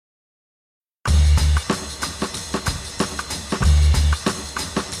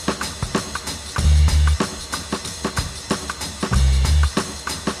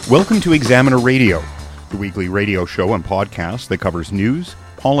Welcome to Examiner Radio, the weekly radio show and podcast that covers news,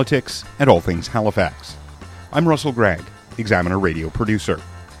 politics, and all things Halifax. I'm Russell Gregg, Examiner Radio producer.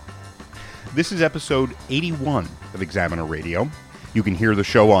 This is episode 81 of Examiner Radio. You can hear the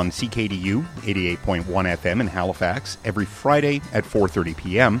show on CKDU 88.1 FM in Halifax every Friday at 4:30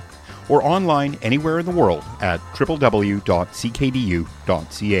 p.m. or online anywhere in the world at www.ckdu.ca.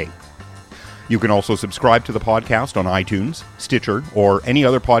 You can also subscribe to the podcast on iTunes, Stitcher, or any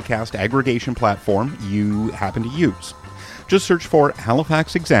other podcast aggregation platform you happen to use. Just search for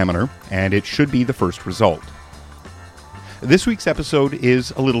Halifax Examiner, and it should be the first result. This week's episode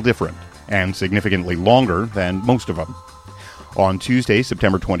is a little different, and significantly longer than most of them. On Tuesday,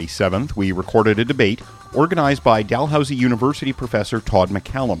 September 27th, we recorded a debate organized by Dalhousie University professor Todd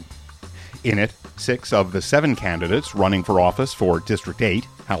McCallum. In it, 6 of the 7 candidates running for office for District 8,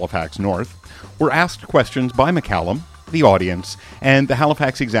 Halifax North, were asked questions by McCallum, the audience, and the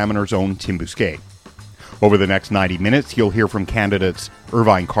Halifax Examiner's own Tim Bousquet. Over the next 90 minutes, you'll hear from candidates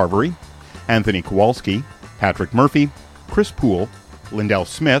Irvine Carvery, Anthony Kowalski, Patrick Murphy, Chris Poole, Lindell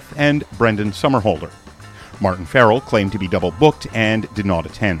Smith, and Brendan Summerholder. Martin Farrell claimed to be double-booked and did not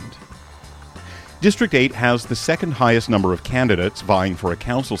attend. District 8 has the second highest number of candidates vying for a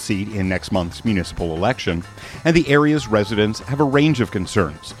council seat in next month's municipal election, and the area's residents have a range of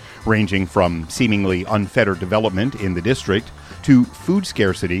concerns, ranging from seemingly unfettered development in the district to food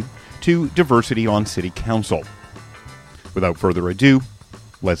scarcity to diversity on city council. Without further ado,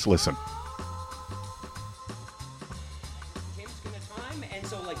 let's listen. Tim's gonna time, and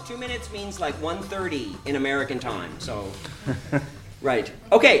so 2 minutes means 1:30 in American time. So, right.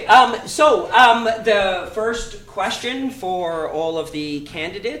 Okay. The first question for all of the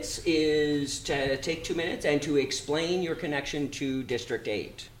candidates is to take 2 minutes and to explain your connection to District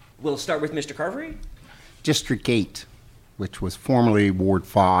 8. We'll start with Mr. Carvery. District 8, which was formerly Ward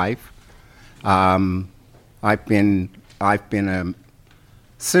 5. I've been a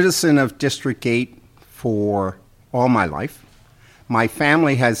citizen of District 8 for all my life. My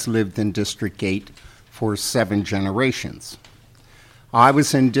family has lived in District 8 for 7 generations. I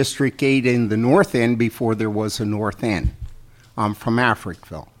was in District 8 in the North End before there was a North End. I'm from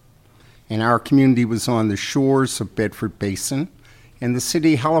Africville, and our community was on the shores of Bedford Basin, and the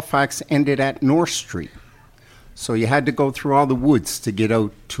city of Halifax ended at North Street. So you had to go through all the woods to get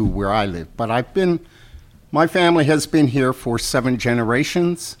out to where I live. But my family has been here for 7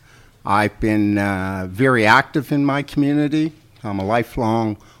 generations. I've been very active in my community. I'm a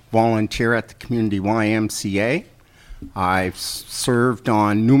lifelong volunteer at the community YMCA. I've served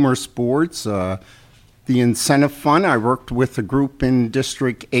on numerous boards. The Incentive Fund, I worked with a group in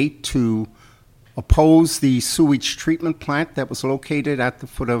District 8 to oppose the sewage treatment plant that was located at the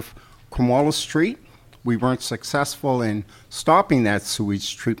foot of Cornwallis Street. We weren't successful in stopping that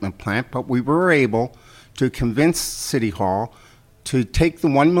sewage treatment plant, but we were able to convince City Hall to take the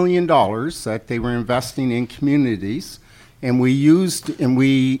 $1 million that they were investing in communities, and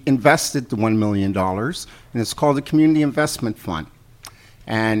we invested the $1 million, and it's called the Community Investment Fund.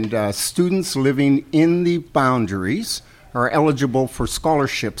 And students living in the boundaries are eligible for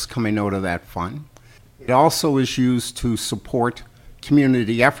scholarships coming out of that fund. It also is used to support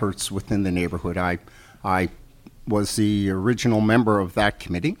community efforts within the neighborhood. I was the original member of that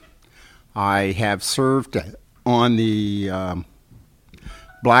committee. I have served on the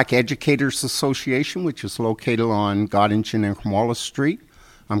Black Educators Association, which is located on Gottingen and Cornwallis Street.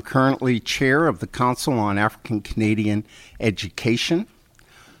 I'm currently chair of the Council on African Canadian Education.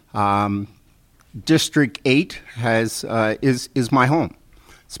 District 8 is my home.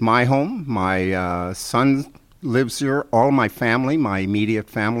 It's my home. My son lives here. All my family, my immediate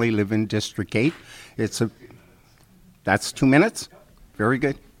family, live in District 8. That's 2 minutes? Very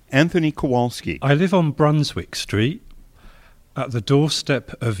good. Anthony Kowalski. I live on Brunswick Street, at the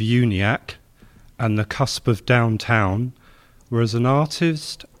doorstep of Uniacke and the cusp of downtown, where as an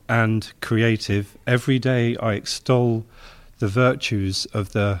artist and creative, every day I extol the virtues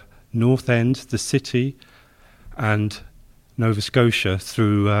of the North End, the city, and Nova Scotia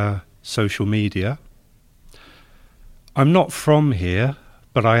through social media. I'm not from here,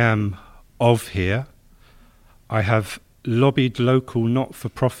 but I am of here. I have lobbied local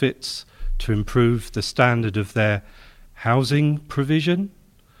not-for-profits to improve the standard of their housing provision.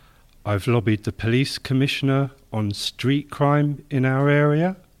 I've lobbied the police commissioner on street crime in our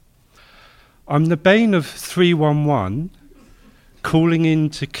area. I'm the bane of 311, calling in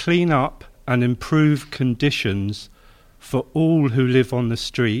to clean up and improve conditions for all who live on the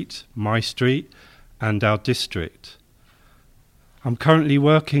street, my street, and our district. I'm currently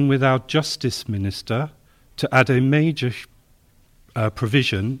working with our Justice Minister to add a major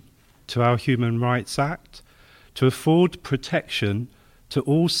provision to our Human Rights Act to afford protection to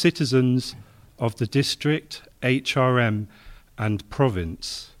all citizens of the district, HRM and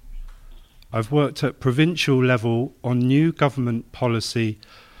province. I've worked at provincial level on new government policy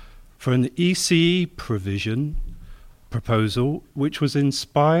for an ECE proposal which was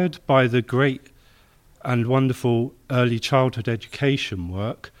inspired by the great and wonderful early childhood education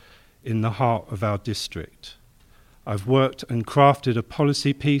work in the heart of our district. I've worked and crafted a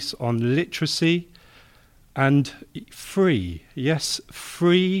policy piece on literacy and free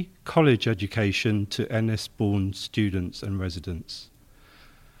college education to NS-born students and residents.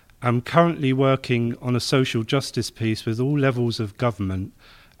 I'm currently working on a social justice piece with all levels of government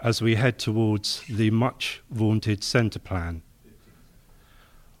as we head towards the much vaunted Centre Plan.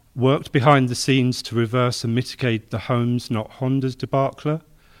 Worked behind the scenes to reverse and mitigate the Homes Not Hondas debacle,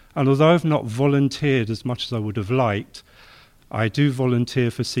 and although I've not volunteered as much as I would have liked, I do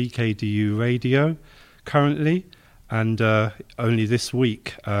volunteer for CKDU Radio currently, and only this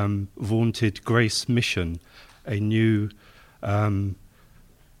week vaunted Grace Mission, a new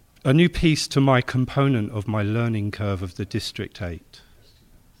piece to my component of my learning curve of the District 8.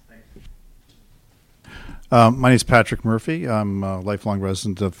 My name is Patrick Murphy. I'm a lifelong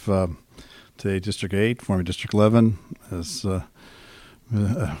resident of today District 8, formerly District 11, as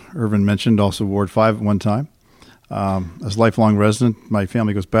Irvin mentioned, also Ward 5 at one time. As a lifelong resident, my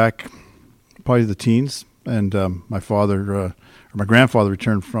family goes back probably the teens, and my grandfather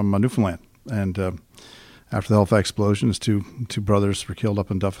returned from Newfoundland, and after the Halifax explosion, his two brothers were killed up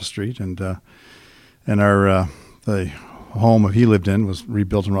on Duffer Street, and our the home he lived in was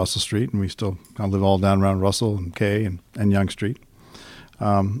rebuilt in Russell Street, and we still kind of live all down around Russell and Kay and Yonge Street.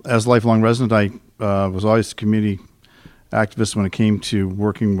 As a lifelong resident, I was always a community activist when it came to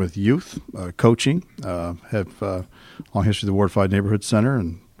working with youth, coaching. Have a long history of the Ward 5 Neighborhood Center,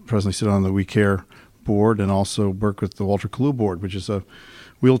 and presently sit on the We Care board, and also work with the Walter Kalu board, which is a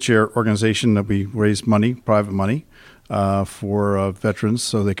wheelchair organization that we raise money, private money, for veterans,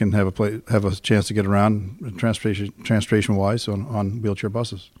 so they can have a chance to get around transportation wise on wheelchair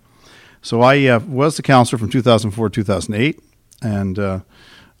buses. So I was the counselor from 2004 to 2008, and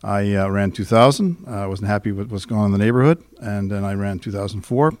I ran 2000. I wasn't happy with what's going on in the neighborhood, and then I ran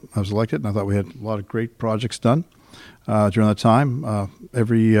 2004. I was elected, and I thought we had a lot of great projects done during that time.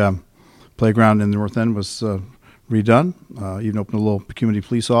 Every playground in the North End was redone. Even opened a little community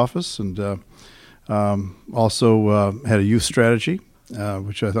police office, and also had a youth strategy,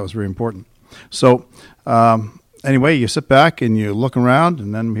 which I thought was very important. So anyway, you sit back and you look around,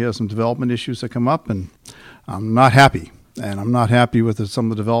 and then we have some development issues that come up, and I'm not happy. And I'm not happy with some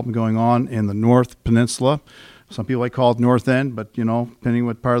of the development going on in the North Peninsula. Some people might call it North End, but, depending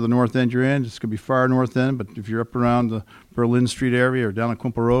what part of the North End you're in, it's going to be far North End. But if you're up around the Berlin Street area or down on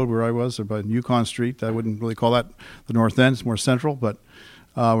Quimper Road where I was, or by Yukon Street, I wouldn't really call that the North End. It's more central. But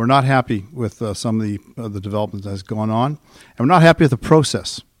we're not happy with some of the development that's gone on. And we're not happy with the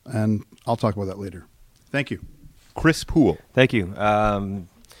process. And I'll talk about that later. Thank you. Chris Poole. Thank you.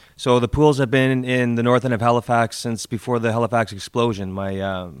 So the Pools have been in the north end of Halifax since before the Halifax explosion.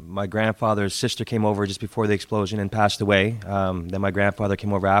 My grandfather's sister came over just before the explosion and passed away. Then my grandfather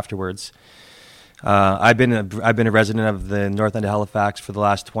came over afterwards. I've been a resident of the north end of Halifax for the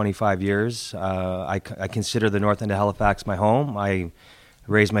last 25 years. I consider the north end of Halifax my home. I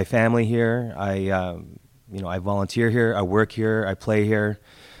raised my family here. I volunteer here. I work here. I play here.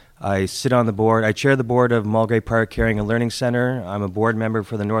 I sit on the board. I chair the board of Mulgrave Park Caring and Learning Center. I'm a board member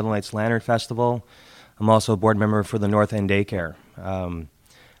for the Northern Lights Lantern Festival. I'm also a board member for the North End Daycare.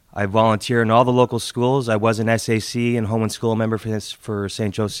 I volunteer in all the local schools. I was an SAC and home and school member for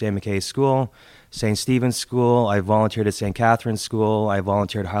St. Joseph St. McKay School, St. Stephen's School. I volunteered at St. Catherine's School. I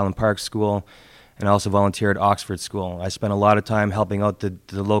volunteered at Highland Park School, and I also volunteered at Oxford School. I spent a lot of time helping out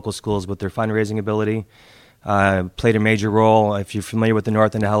the local schools with their fundraising ability. Played a major role. If you're familiar with the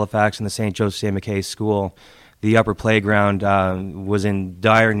north end of Halifax and the St. Joseph St. McKay School, the upper playground was in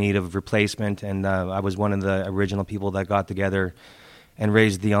dire need of replacement, and I was one of the original people that got together and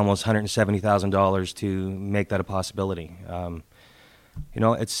raised the almost $170,000 to make that a possibility.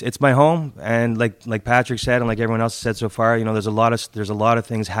 It's my home, and like Patrick said, and like everyone else said so far, there's a lot of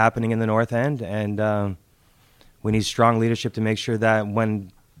things happening in the north end, and we need strong leadership to make sure that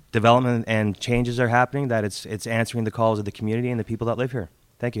when development and changes are happening, that it's answering the calls of the community and the people that live here.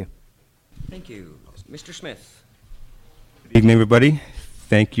 Thank you. Thank you. Mr. Smith. Good evening, everybody.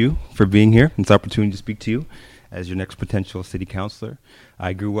 Thank you for being here and this opportunity to speak to you as your next potential city councilor.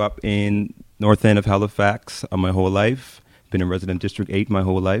 I grew up in north end of Halifax my whole life, been a resident District 8 my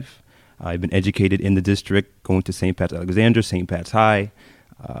whole life. I've been educated in the district, going to St. Pat's Alexander, St. Pat's High,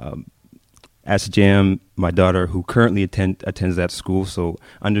 ASJAM, my daughter who currently attends that school. So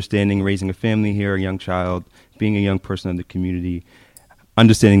understanding raising a family here, a young child, being a young person in the community,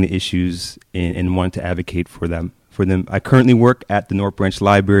 understanding the issues and wanting to advocate for them. I currently work at the North Branch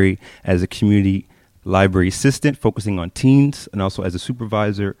Library as a community library assistant, focusing on teens, and also as a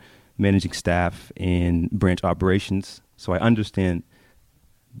supervisor, managing staff and branch operations. So I understand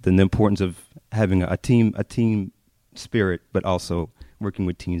the importance of having a team spirit, but also working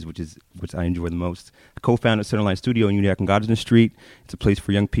with teens, which I enjoy the most. I co-founded Centerline Studio in Uniacke and Gottingen Street. It's a place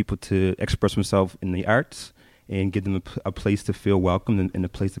for young people to express themselves in the arts and give them a place to feel welcome and a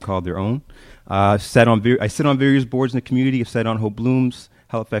place to call their own. I sit on various boards in the community. I've sat on Hope Bloom's,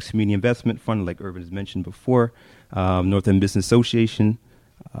 Halifax Community Investment Fund, like Irvin has mentioned before, North End Business Association,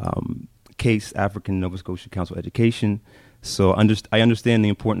 CASE, African Nova Scotia Council of Education. So I understand the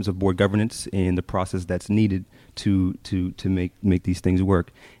importance of board governance and the process that's needed to make these things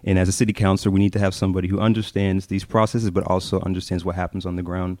work. And as a city councilor, we need to have somebody who understands these processes, but also understands what happens on the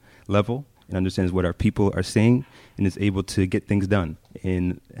ground level and understands what our people are saying and is able to get things done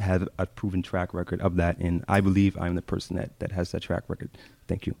and have a proven track record of that. And I believe I'm the person that has that track record.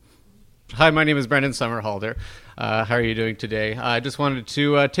 Thank you. Hi, my name is Brendan Summerhalder. How are you doing today? I just wanted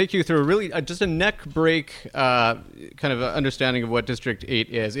to take you through just a neck break kind of understanding of what District 8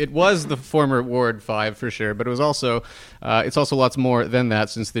 is. It was the former Ward 5 for sure, but it's also lots more than that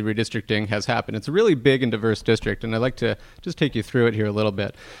since the redistricting has happened. It's a really big and diverse district, and I'd like to just take you through it here a little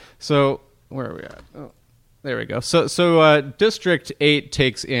bit. So where are we at? Oh. There we go. So District 8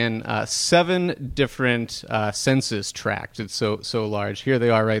 takes in 7 different census tracts. It's so large. Here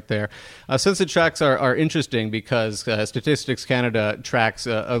they are right there. Census tracts are interesting because Statistics Canada tracks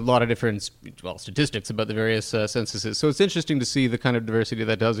a lot of different statistics about the various censuses. So it's interesting to see the kind of diversity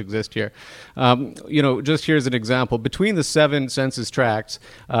that does exist here. Just here's an example. Between the 7 census tracts,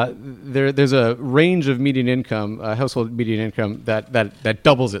 there's a range of median income, household median income that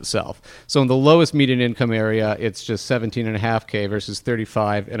doubles itself. So in the lowest median income area, it's just $17.5K versus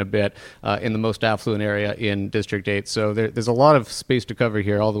 35 and a bit in the most affluent area in District 8. So there's a lot of space to cover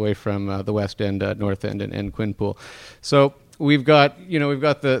here, all the way from the West End, North End, and Quinpool. So we've got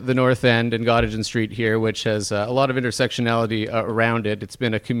the North End and Gottingen Street here, which has a lot of intersectionality around it. It's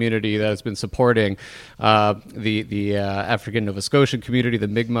been a community that has been supporting the African Nova Scotian community, the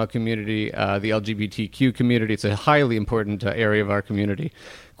Mi'kmaq community, the LGBTQ community. It's a highly important area of our community.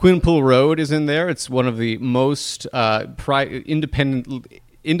 Quinpool Road is in there. It's one of the most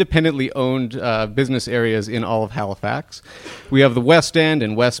independently owned business areas in all of Halifax. We have the West End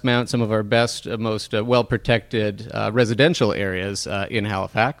and Westmount, some of our best, most well-protected residential areas in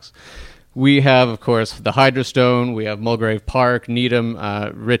Halifax. We have, of course, the Hydrostone. We have Mulgrave Park, Needham,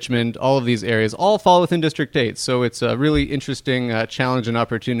 Richmond. All of these areas all fall within District 8. So it's a really interesting challenge and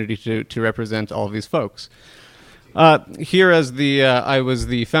opportunity to represent all of these folks. Here I was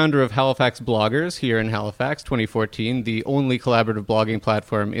the founder of Halifax Bloggers here in Halifax, 2014, the only collaborative blogging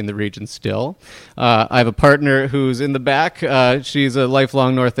platform in the region still. I have a partner who's in the back. She's a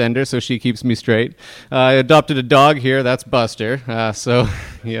lifelong North Ender, so she keeps me straight. I adopted a dog here. That's Buster. So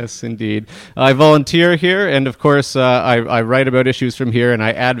yes, indeed. I volunteer here, and of course, I write about issues from here, and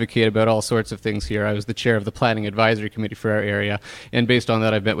I advocate about all sorts of things here. I was the chair of the Planning Advisory Committee for our area, and based on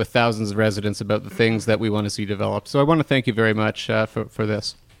that, I've met with thousands of residents about the things that we want to see developed. So I want to thank you very much for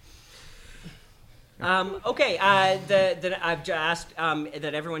this. Okay, I've just asked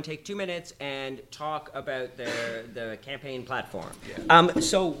that everyone take 2 minutes and talk about the campaign platform. Yeah.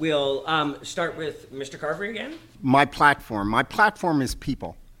 So we'll start with Mr. Carver again. My platform is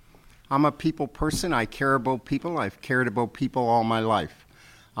people. I'm a people person. I care about people. I've cared about people all my life.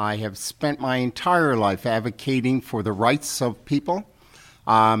 I have spent my entire life advocating for the rights of people.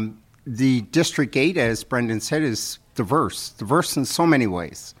 The District 8, as Brendan said, is diverse in so many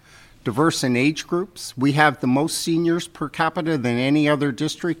ways. Diverse in age groups. We have the most seniors per capita than any other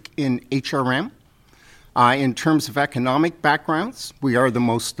district in HRM. In terms of economic backgrounds, we are the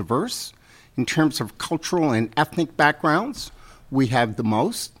most diverse. In terms of cultural and ethnic backgrounds, we have the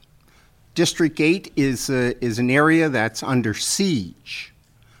most. District 8 is an area that's under siege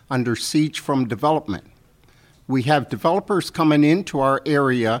from development. We have developers coming into our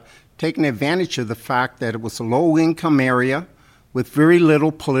area taking advantage of the fact that it was a low-income area with very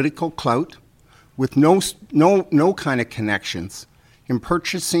little political clout, with no kind of connections, in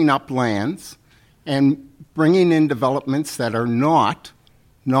purchasing up lands and bringing in developments that are not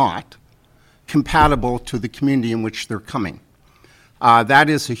compatible to the community in which they're coming. That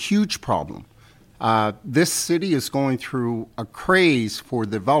is a huge problem. This city is going through a craze for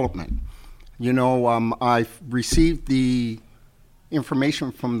development. You know, I've received the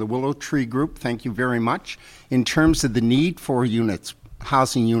information from the Willow Tree Group, thank you very much, in terms of the need for units,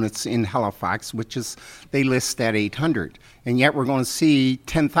 housing units in Halifax, which is, they list at 800. And yet we're going to see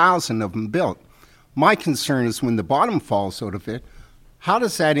 10,000 of them built. My concern is when the bottom falls out of it, how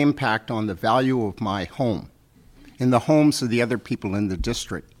does that impact on the value of my home and the homes of the other people in the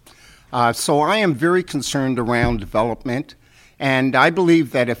district? So I am very concerned around development, and I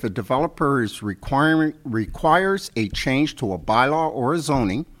believe that if a developer is requires a change to a bylaw or a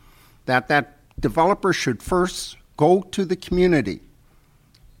zoning, that developer should first go to the community,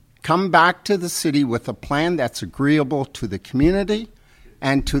 come back to the city with a plan that's agreeable to the community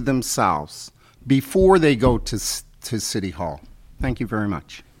and to themselves before they go to City Hall. Thank you very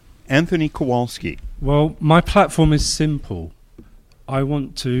much. Anthony Kowalski. Well, my platform is simple. I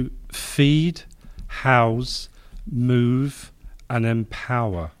want to feed, house, move, and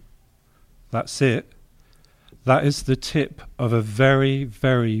empower. That's it. That is the tip of a very,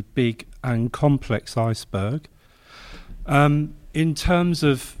 very big and complex iceberg. In terms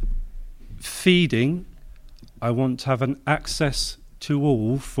of feeding, I want to have an access to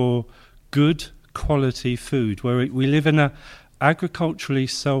all for good quality food, where we live in a agriculturally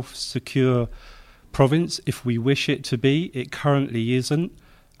self-secure province if we wish it to be. It currently isn't,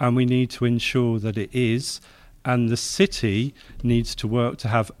 and we need to ensure that it is. And the city needs to work to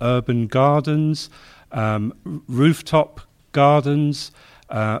have urban gardens, rooftop gardens,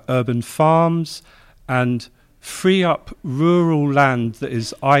 urban farms, and free up rural land that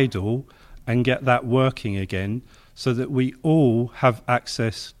is idle and get that working again so that we all have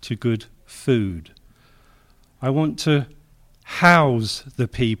access to good food. I want to house the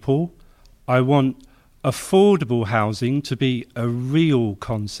people. I want affordable housing to be a real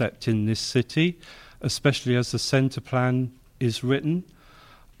concept in this city, especially as the centre plan is written.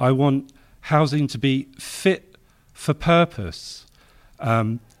 I want housing to be fit for purpose.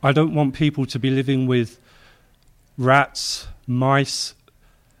 I don't want people to be living with rats, mice,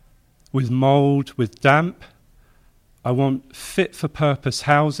 with mould, with damp. I want fit-for-purpose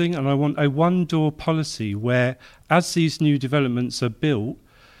housing, and I want a one-door policy where, as these new developments are built,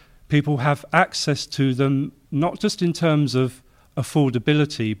 people have access to them, not just in terms of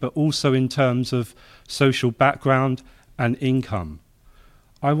affordability, but also in terms of social background and income.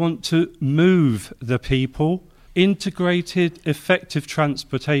 I want to move the people, integrated, effective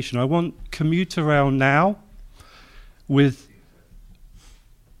transportation. I want commuter rail now with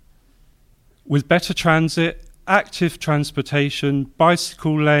better transit, active transportation,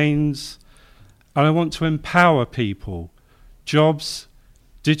 bicycle lanes, and I want to empower people. Jobs,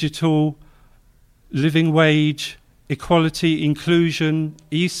 digital, living wage, equality, inclusion,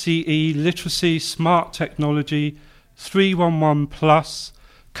 ECE, literacy, smart technology, 311 plus,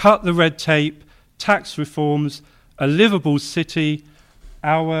 cut the red tape, tax reforms, a livable city,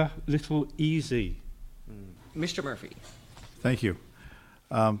 our little easy. Mr. Murphy. Thank you.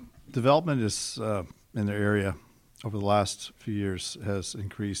 Development is in their area over the last few years has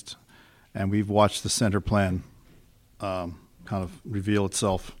increased, and we've watched the center plan kind of reveal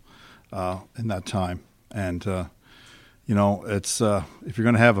itself in that time. And it's if you're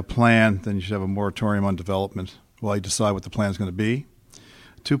going to have a plan, then you should have a moratorium on development while you decide what the plan is going to be.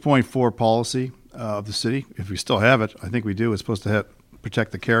 2.4 policy of the city, if we still have it, I think we do, is supposed to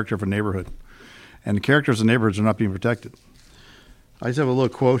protect the character of a neighborhood. And the characters of neighborhoods are not being protected. I just have a little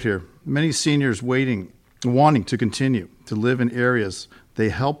quote here. Many seniors wanting to continue to live in areas they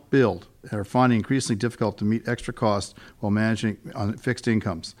help build are finding increasingly difficult to meet extra costs while managing on fixed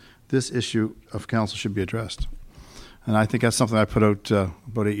incomes. This issue of council should be addressed. And I think that's something I put out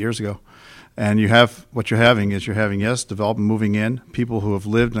about 8 years ago. And what you're having, yes, development moving in. People who have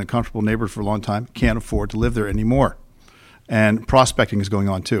lived in a comfortable neighborhood for a long time can't afford to live there anymore. And prospecting is going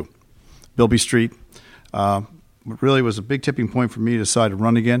on too. Bilby Street, what really was a big tipping point for me to decide to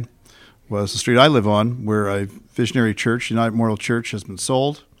run again was the street I live on, where a visionary church, United Memorial Church, has been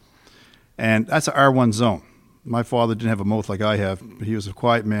sold. And that's an R1 zone. My father didn't have a mouth like I have, but he was a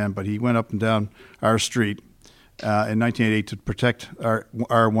quiet man, but he went up and down our street in 1988 to protect our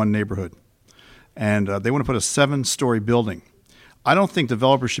R1 neighborhood. And they want to put a 7-story building. I don't think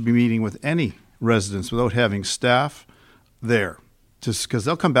developers should be meeting with any residents without having staff there, just because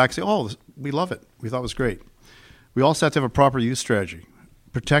they'll come back and say, oh, we love it. We thought it was great. We also have to have a proper youth strategy,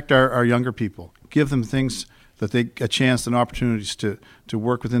 protect our younger people, give them things that they a chance and opportunities to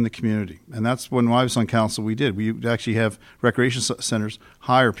work within the community. And that's when I was on council, we did. We actually have recreation centers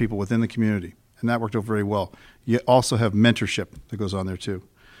hire people within the community, and that worked out very well. You also have mentorship that goes on there too.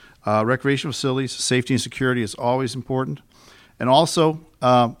 Recreational facilities, safety and security is always important. And also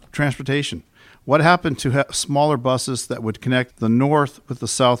transportation. What happened to smaller buses that would connect the north with the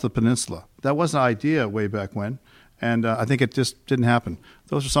south of the peninsula? That was an idea way back when, and I think it just didn't happen.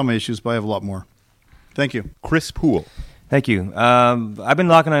 Those are some issues, but I have a lot more. Thank you. Chris Poole. Thank you. I've been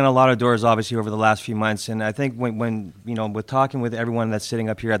knocking on a lot of doors, obviously, over the last few months, and I think when with talking with everyone that's sitting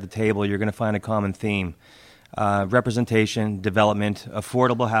up here at the table, you're going to find a common theme: representation, development,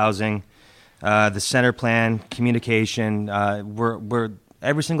 affordable housing, the center plan, communication. We're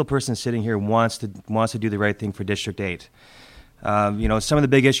every single person sitting here wants to do the right thing for District 8. Some of the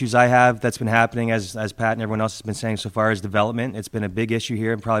big issues I have that's been happening, as Pat and everyone else has been saying so far, is development. It's been a big issue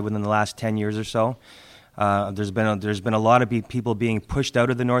here, probably within the last 10 years or so. There's been a lot of people being pushed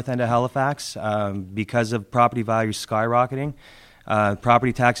out of the north end of Halifax because of property values skyrocketing.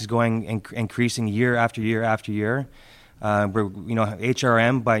 Property taxes increasing year after year after year.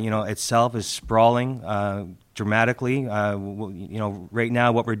 HRM by itself is sprawling dramatically. Right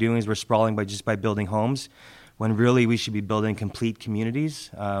now what we're doing is we're sprawling by building homes, when really we should be building complete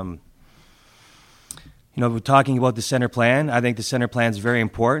communities. We're talking about the center plan. I think the center plan is very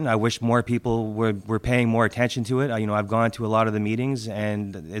important. I wish more people were paying more attention to it. I've gone to a lot of the meetings,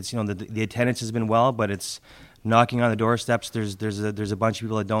 and it's the attendance has been well, but it's knocking on the doorsteps. There's a bunch of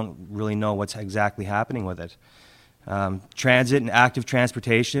people that don't really know what's exactly happening with it. Transit and active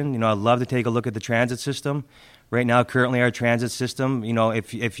transportation. I'd love to take a look at the transit system. Right now, currently our transit system,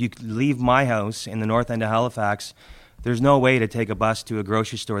 if you leave my house in the north end of Halifax, there's no way to take a bus to a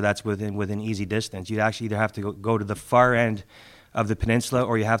grocery store that's within easy distance. You'd actually either have to go to the far end of the peninsula,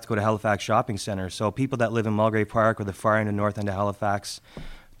 or you have to go to Halifax Shopping Centre. So people that live in Mulgrave Park or the far end and north end of Halifax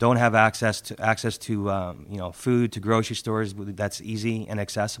don't have access to food, to grocery stores that's easy and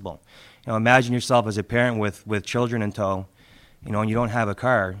accessible. Imagine yourself as a parent with children in tow, and you don't have a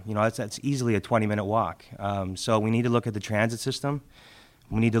car. That's easily a 20-minute walk. So we need to look at the transit system.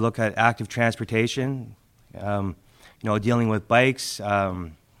 We need to look at active transportation. Dealing with bikes.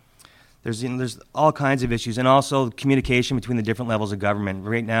 There's all kinds of issues, and also communication between the different levels of government.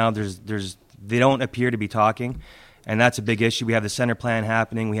 Right now, they don't appear to be talking, and that's a big issue. We have the center plan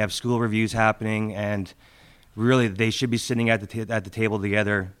happening, we have school reviews happening, and really they should be sitting at the table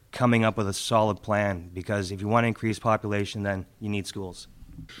together, coming up with a solid plan. Because if you want to increase population, then you need schools.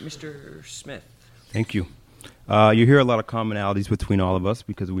 Mr. Smith. Thank you. You hear a lot of commonalities between all of us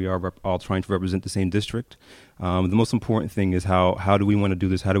because we are all trying to represent the same district. The most important thing is how do we want to do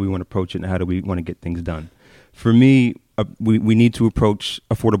this, how do we want to approach it, and how do we want to get things done. For me, we need to approach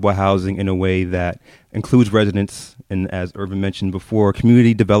affordable housing in a way that includes residents, and as Irvin mentioned before,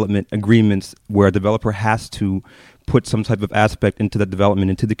 community development agreements where a developer has to put some type of aspect into the development,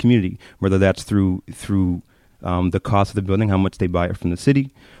 into the community, whether that's through the cost of the building, how much they buy it from the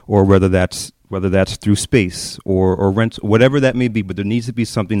city, or whether that's through space or rent, whatever that may be. But there needs to be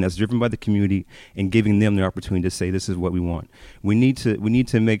something that's driven by the community and giving them the opportunity to say, this is what we want. We need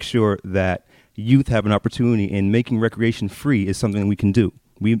to make sure that youth have an opportunity, and making recreation free is something we can do.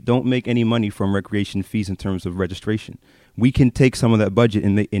 We don't make any money from recreation fees in terms of registration. We can take some of that budget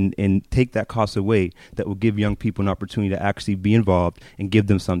and take that cost away that will give young people an opportunity to actually be involved and give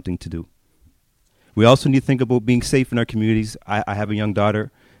them something to do. We also need to think about being safe in our communities. I have a young daughter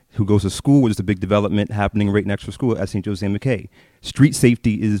who goes to school, where there's a big development happening right next to school at St. Jose McKay. Street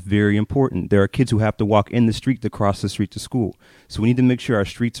safety is very important. There are kids who have to walk in the street to cross the street to school. So we need to make sure our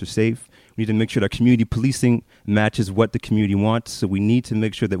streets are safe. We need to make sure that community policing matches what the community wants. So we need to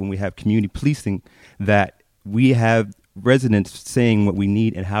make sure that when we have community policing, that we have residents saying what we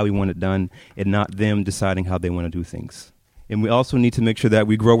need and how we want it done, and not them deciding how they want to do things. And we also need to make sure that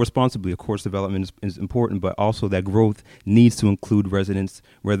we grow responsibly. Of course, development is important, but also that growth needs to include residents,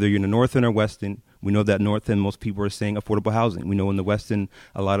 whether you're in the north end or west end. We know that north end, most people are saying affordable housing. We know in the west end,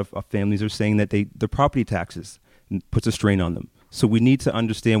 a lot of families are saying that the property taxes puts a strain on them. So we need to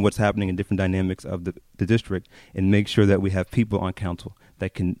understand what's happening in different dynamics of the district, and make sure that we have people on council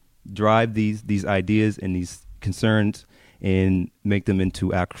that can drive these ideas and these concerns and make them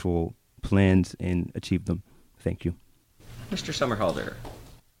into actual plans and achieve them. Thank you. Mr. Somerhalder.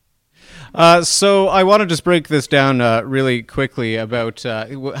 So I want to just break this down really quickly about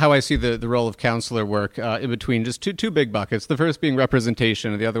how I see the role of councillor work in between just two big buckets. The first being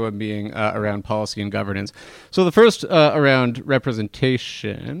representation, and the other one being around policy and governance. So the first around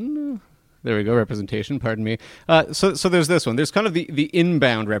representation. There we go, representation, pardon me. So there's this one. There's kind of the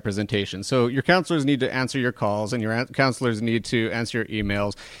inbound representation. So your councillors need to answer your calls, and your councillors need to answer your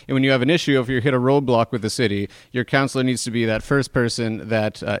emails. And when you have an issue, if you hit a roadblock with the city, your councillor needs to be that first person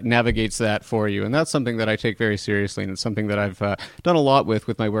that navigates that for you. And that's something that I take very seriously, and it's something that I've done a lot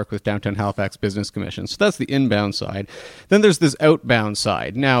with my work with Downtown Halifax Business Commission. So that's the inbound side. Then there's this outbound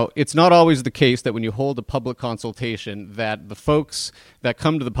side. Now, it's not always the case that when you hold a public consultation that the folks that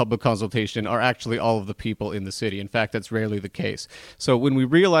come to the public consultation are actually all of the people in the city. In fact, that's rarely the case. So when we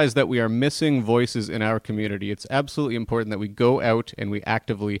realize that we are missing voices in our community, it's absolutely important that we go out and we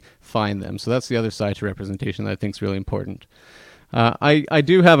actively find them. So that's the other side to representation that I think is really important. I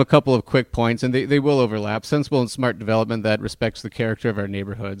do have a couple of quick points, and they will overlap. Sensible and smart development that respects the character of our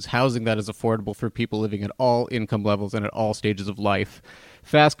neighborhoods. Housing that is affordable for people living at all income levels and at all stages of life.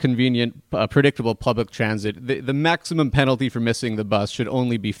 Fast, convenient, predictable public transit. The maximum penalty for missing the bus should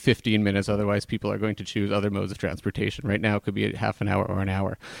only be 15 minutes. Otherwise, people are going to choose other modes of transportation. Right now, it could be half an hour or an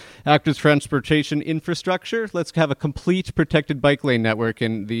hour. Active transportation infrastructure. Let's have a complete protected bike lane network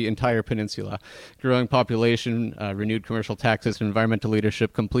in the entire peninsula. Growing population, renewed commercial taxes, environmental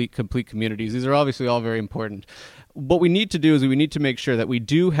leadership, complete communities. These are obviously all very important. What we need to do is we need to make sure that we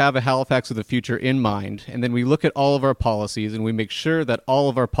do have a Halifax of the future in mind, and then we look at all of our policies and we make sure that all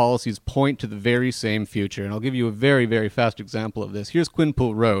of our policies point to the very same future. And I'll give you a very, very fast example of this. Here's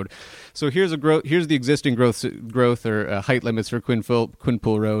Quinpool Road. So here's the existing growth or height limits for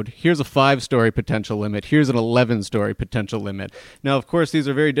Quinpool Road. Here's a 5-story potential limit. Here's an 11-story potential limit. Now, of course, these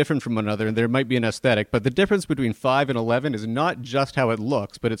are very different from one another, and there might be an aesthetic, but the difference between 5 and 11 is not just how it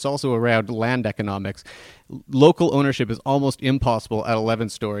looks, but it's also around land economics. Local ownership is almost impossible at 11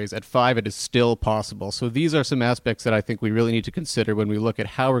 stories. At 5, it is still possible. So these are some aspects that I think we really need to consider when we look at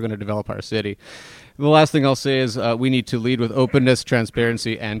how we're going to develop our city. The last thing I'll say is we need to lead with openness,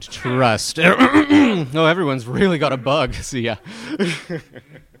 transparency, and trust. Oh, everyone's really got a bug. See ya.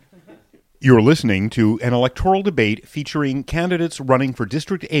 You're listening to an electoral debate featuring candidates running for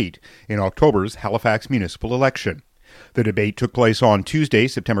District 8 in October's Halifax municipal election. The debate took place on Tuesday,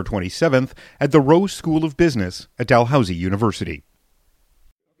 September 27th, at the Rose School of Business at Dalhousie University.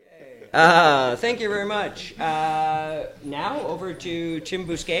 Thank you very much. Now over to Tim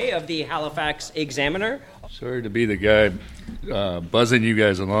Bousquet of the Halifax Examiner. Sorry to be the guy buzzing you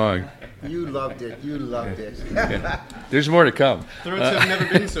guys along. You loved it. Yeah. There's more to come. Throats have never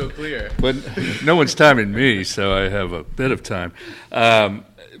been so clear. But no one's timing me, so I have a bit of time.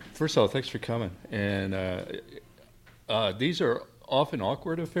 First of all, thanks for coming. And these are often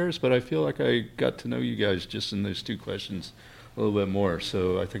awkward affairs, but I feel like I got to know you guys just in those 2 questions a little bit more.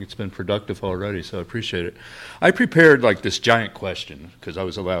 So I think it's been productive already, so I appreciate it. I prepared like this giant question because I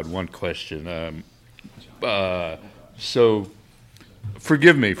was allowed 1 question. So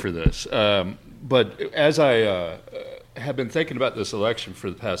forgive me for this. But as I have been thinking about this election for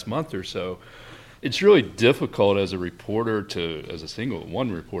the past month or so, it's really difficult as a reporter as a single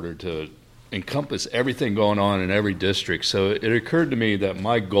reporter to encompass everything going on in every district. So it occurred to me that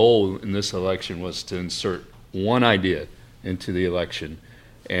my goal in this election was to insert one idea into the election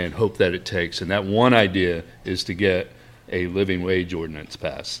and hope that it takes. And that one idea is to get a living wage ordinance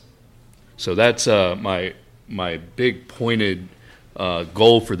passed. So that's my big pointed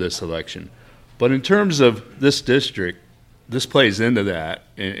goal for this election. But in terms of this district, this plays into that,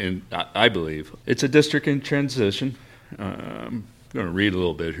 and I believe it's a district in transition. I'm going to read a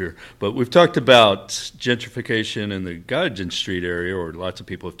little bit here, but we've talked about gentrification in the Gottingen Street area, or lots of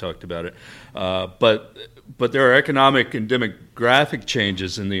people have talked about it. But there are economic and demographic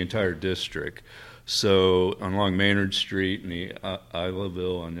changes in the entire district. So along Maynard Street and the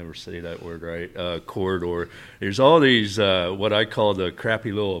Islaville, I never say that word right, corridor, there's all these what I call the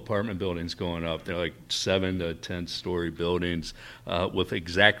crappy little apartment buildings going up. They're like 7 to 10-story buildings with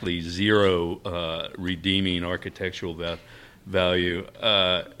exactly 0 redeeming architectural value.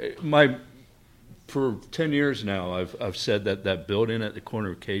 For 10 years now, I've said that building at the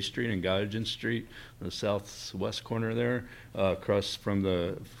corner of K Street and Gottingen Street, the southwest corner there, across from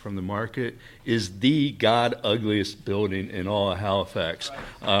the market, is the god ugliest building in all of Halifax.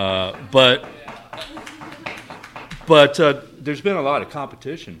 But there's been a lot of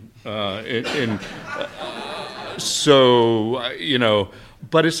competition, so you know.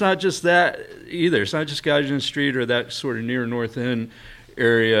 But it's not just that either. It's not just Gottingen Street or that sort of near North End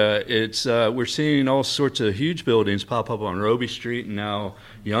area. It's we're seeing all sorts of huge buildings pop up on Roby Street and now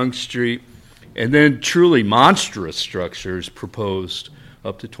Yonge Street, and then truly monstrous structures proposed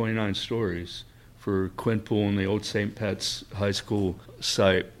up to 29 stories for Quinpool and the old St. Pat's High School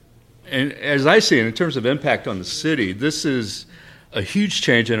site. And as I see it, in terms of impact on the city, this is a huge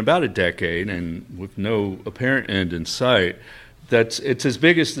change in about a decade, and with no apparent end in sight. It's as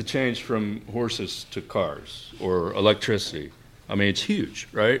big as the change from horses to cars or electricity. I mean, it's huge,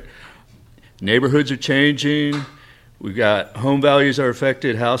 right? Neighborhoods are changing. We've got home values are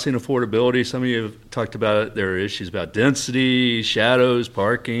affected, housing affordability. Some of you have talked about it. There are issues about density, shadows,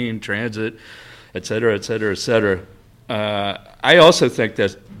 parking, transit, et cetera, et cetera, et cetera. I also think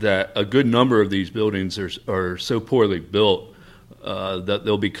that a good number of these buildings are so poorly built that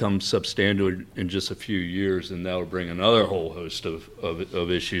they'll become substandard in just a few years, and that'll bring another whole host of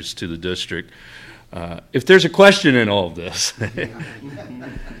issues to the district. If there's a question in all of this,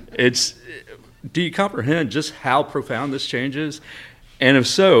 do you comprehend just how profound this change is? And if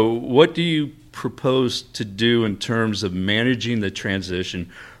so, what do you propose to do in terms of managing the transition,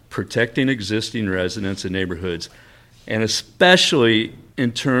 protecting existing residents and neighborhoods, and especially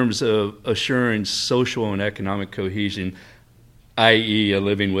in terms of assuring social and economic cohesion, i.e. a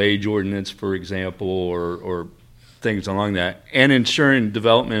living wage ordinance, for example, or things along that, and ensuring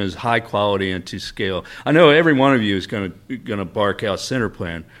development is high quality and to scale? I know every one of you is going to bark out center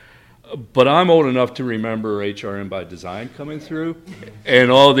plan, but I'm old enough to remember HRM by design coming through and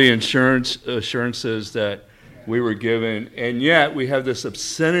all the assurances that we were given, and yet we have this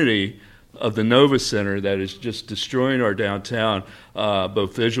obscenity of the Nova Center that is just destroying our downtown,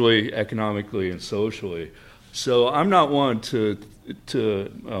 both visually, economically, and socially. So I'm not one to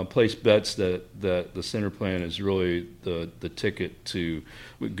place bets that the center plan is really the ticket to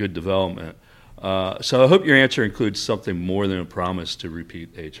good development. So I hope your answer includes something more than a promise to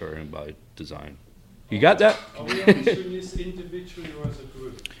repeat HRM by design. You got that? Are we answering this individually or as a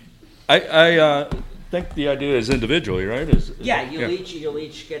group? I think the idea is individually, right? You'll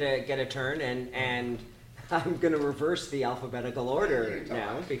each get a turn, and I'm going to reverse the alphabetical order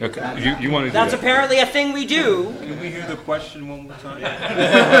now because that's apparently a thing we do. Can we hear the question one more time?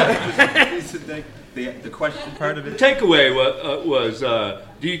 The question part of it. The takeaway was,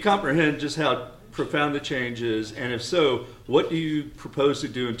 do you comprehend just how profound the change is? And if so, what do you propose to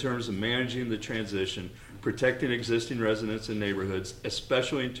do in terms of managing the transition, protecting existing residents and neighborhoods,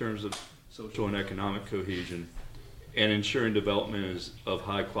 especially in terms of social and economic cohesion, and ensuring development is of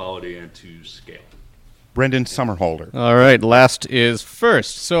high quality and to scale? Brendan Summerhalder. All right, last is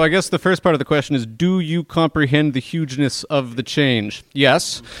first. So I guess the first part of the question is, do you comprehend the hugeness of the change?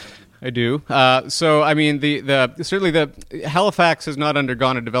 Yes, I do. So I mean, certainly the Halifax has not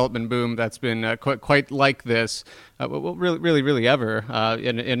undergone a development boom that's been quite like this. Well, really ever.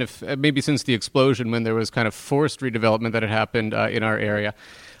 And if maybe since the explosion when there was kind of forced redevelopment that had happened in our area.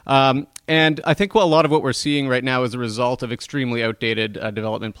 And I think a lot of what we're seeing right now is a result of extremely outdated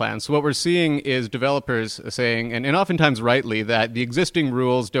development plans. So what we're seeing is developers saying, and oftentimes rightly, that the existing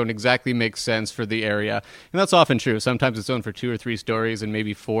rules don't exactly make sense for the area. And that's often true. Sometimes it's zoned for 2 or 3 stories and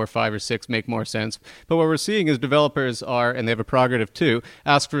maybe 4, 5, or 6 make more sense. But what we're seeing is developers are, and they have a prerogative too,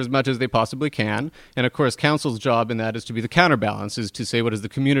 ask for as much as they possibly can. And of course, council's job in that is to be the counterbalance, is to say what does the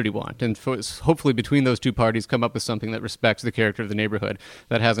community want. And hopefully between those two parties come up with something that respects the character of the neighborhood.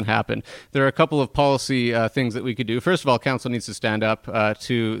 That hasn't happened. There are a couple of policy things that we could do. First of all, council needs to stand up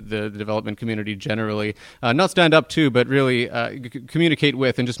to the development community generally. Not stand up to, but really communicate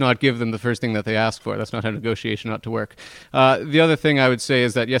with and just not give them the first thing that they ask for. That's not how negotiation ought to work. The other thing I would say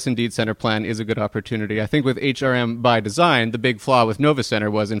is that, yes, indeed, center plan is a good opportunity. I think with HRM by design, the big flaw with Nova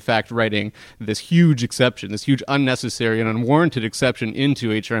Center was, in fact, writing this huge exception, this huge unnecessary and unwarranted exception into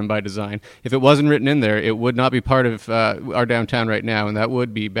HRM by design. If it wasn't written in there, it would not be part of our downtown right now, and that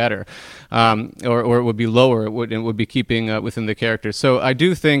would be better. Or it would be lower. It would be keeping within the character. So I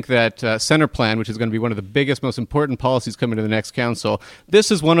do think that center plan, which is going to be one of the biggest, most important policies coming to the next council,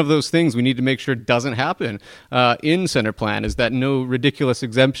 this is one of those things we need to make sure doesn't happen in center plan, is that no ridiculous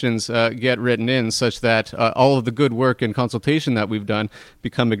exemptions get written in such that all of the good work and consultation that we've done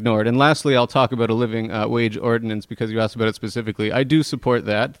become ignored. And lastly, I'll talk about a living wage ordinance because you asked about it specifically. I do support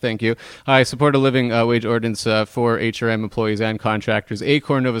that. Thank you. I support a living wage ordinance for HRM employees and contractors.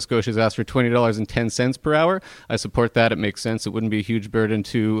 ACORN Nova Scotia has asked for $20.10 per hour. I support that. It makes sense. It wouldn't be a huge burden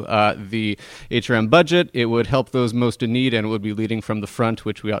to the HRM budget. It would help those most in need, and it would be leading from the front,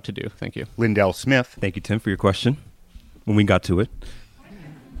 which we ought to do. Thank you. Lindell Smith. Thank you, Tim, for your question when we got to it.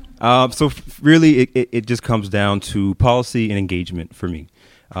 Really, it just comes down to policy and engagement for me.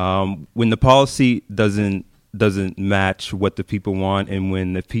 When the policy doesn't match what the people want, and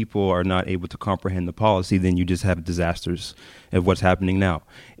when the people are not able to comprehend the policy, then you just have disasters of what's happening now.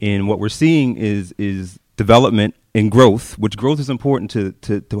 And what we're seeing is development and growth, which growth is important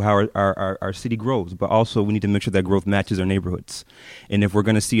to how our city grows, but also we need to make sure that growth matches our neighborhoods. And if we're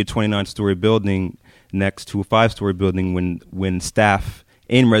going to see a 29-story building next to a 5-story building when staff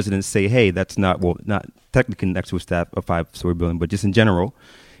and residents say, hey, that's not technically next to a 5-story building, but just in general,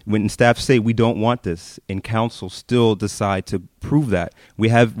 when staff say we don't want this and council still decide to prove that, we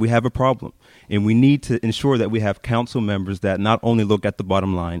have a problem. And we need to ensure that we have council members that not only look at the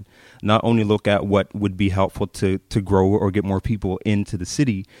bottom line, not only look at what would be helpful to grow or get more people into the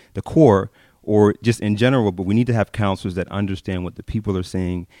city, the core, or just in general, but we need to have councilors that understand what the people are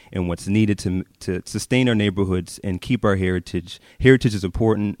saying and what's needed to sustain our neighborhoods and keep our heritage. Heritage is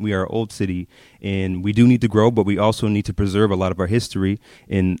important. We are an old city, and we do need to grow, but we also need to preserve a lot of our history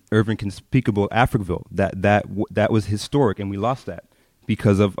in Irving Conspicable Africville. That was historic, and we lost that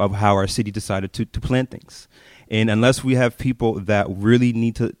because of how our city decided to plant things. And unless we have people that really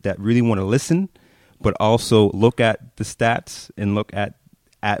want to listen, but also look at the stats and look at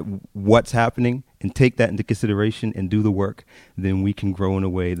what's happening and take that into consideration and do the work, then we can grow in a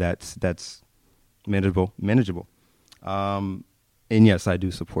way that's manageable. And yes, I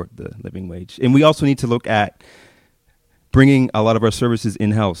do support the living wage. And we also need to look at bringing a lot of our services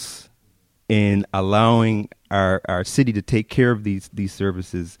in-house and allowing our city to take care of these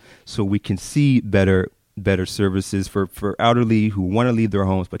services so we can see better services for elderly who want to leave their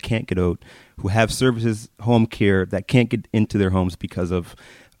homes but can't get out, who have services, home care that can't get into their homes because of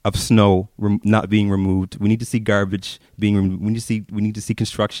snow not being removed. We need to see garbage being removed. We need to see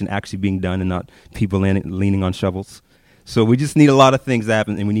construction actually being done and not people leaning on shovels. So we just need a lot of things to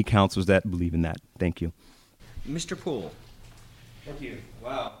happen, and we need councils that believe in that. Thank you. Mr. Poole. Thank you.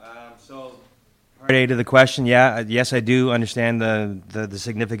 Wow. So part A to the question, yes, I do understand the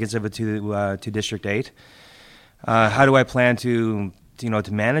significance of it to District 8. How do I plan to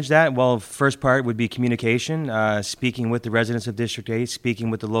manage that? Well, first part would be communication, speaking with the residents of District 8,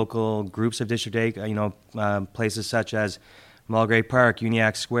 speaking with the local groups of District 8, places such as Mulgrave Park,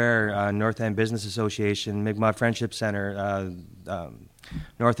 Uniacke Square, North End Business Association, Mi'kmaq Friendship Center,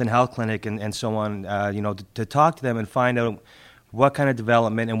 North End Health Clinic, and so on, to talk to them and find out what kind of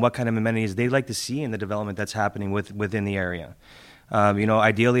development and what kind of amenities they'd like to see in the development that's happening within the area.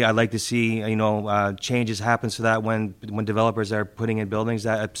 Ideally, I'd like to see, changes happen so that when developers are putting in buildings,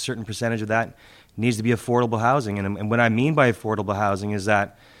 that a certain percentage of that needs to be affordable housing. And what I mean by affordable housing is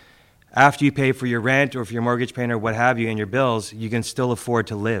that after you pay for your rent or for your mortgage payment or what have you and your bills, you can still afford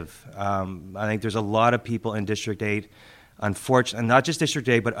to live. I think there's a lot of people in District 8, unfortunately, not just District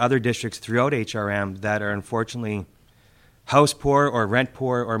 8, but other districts throughout HRM that are unfortunately house poor or rent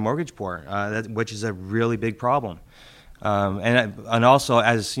poor or mortgage poor, which is a really big problem. And also,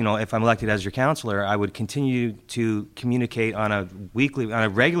 as if I'm elected as your councillor, I would continue to communicate on a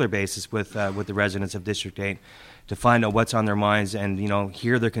regular basis with the residents of District 8 to find out what's on their minds and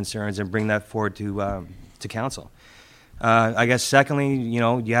hear their concerns and bring that forward to council. I guess secondly,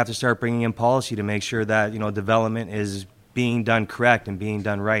 you have to start bringing in policy to make sure that development is being done correct and being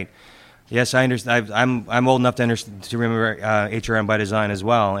done right. Yes, I understand. I'm old enough to remember HRM by design as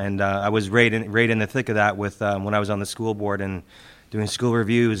well, and I was right in the thick of that with when I was on the school board and doing school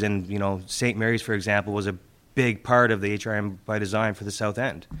reviews. And St. Mary's, for example, was a big part of the HRM by design for the South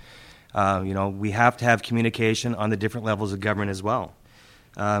End. We have to have communication on the different levels of government as well.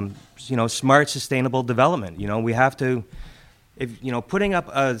 Smart, sustainable development. We have to, putting up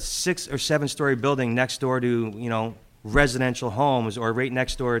a 6 or 7 story building next door to residential homes or right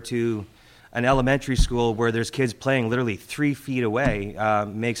next door to an elementary school where there's kids playing literally 3 feet away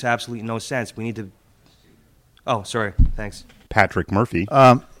makes absolutely no sense. We need to... Oh, sorry. Thanks. Patrick Murphy.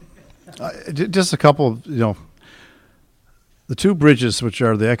 Just a couple of, the 2 bridges, which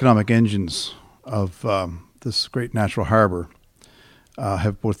are the economic engines of this great natural harbor,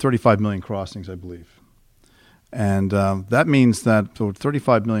 have about 35 million crossings, I believe. And that means that about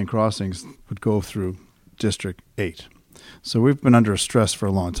 35 million crossings would go through District 8. So we've been under stress for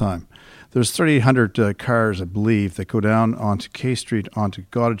a long time. There's 3,800 cars, I believe, that go down onto K Street, onto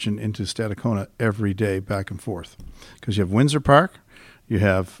Gottingen, into Stadacona every day, back and forth. Because you have Windsor Park, you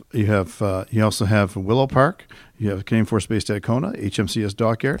also have Willow Park, you have Canadian Force Base Stadacona, HMCS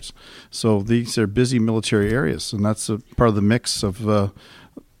Dockyards. So these are busy military areas, and that's a part of the mix of a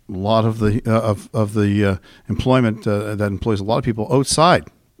lot of the employment that employs a lot of people outside,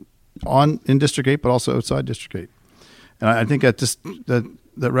 in District 8, but also outside District 8. And I think that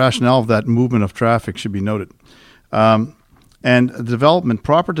rationale of that movement of traffic should be noted. And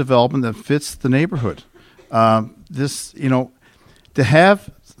proper development that fits the neighborhood. To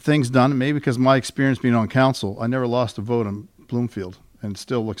have things done, maybe because my experience being on council, I never lost a vote on Bloomfield, and it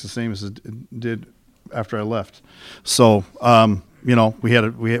still looks the same as it did after I left. So, we had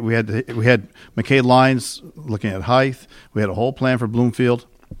McKay Lines looking at height. We had a whole plan for Bloomfield,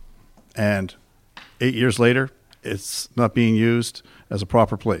 and 8 years later, it's not being used as a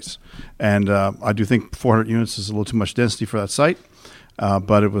proper place. And I do think 400 units is a little too much density for that site.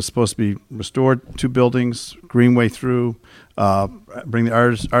 But it was supposed to be restored, 2 buildings, greenway through, bring the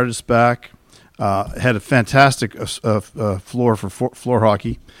artists back. Had a fantastic floor for floor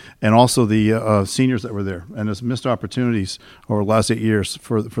hockey, and also the seniors that were there. And there's missed opportunities over the last 8 years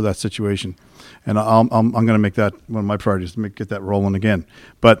for that situation. And I'm going to make that one of my priorities to get that rolling again.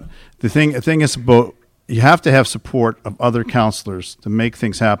 But the thing is about you have to have support of other counselors to make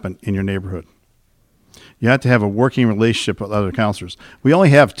things happen in your neighborhood. You have to have a working relationship with other counselors. We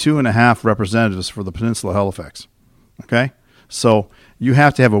only have 2.5 representatives for the Peninsula of Halifax. Okay? So you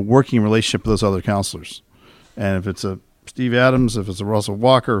have to have a working relationship with those other counselors. And if it's a Steve Adams, if it's a Russell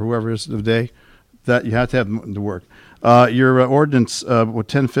Walker, or whoever it is today, that you have to have them to work. Your ordinance with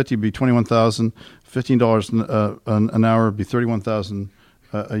 1050 would be $21,000, $15 an hour would be $31,000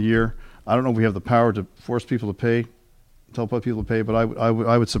 a year. I don't know if we have the power to force people to pay, tell people to pay, but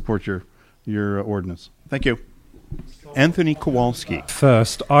I would support your ordinance. Thank you. Anthony Kowalski.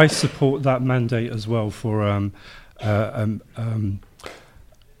 First, I support that mandate as well for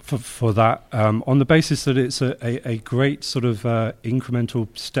that, on the basis that it's a great sort of incremental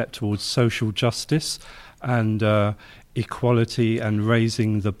step towards social justice and equality and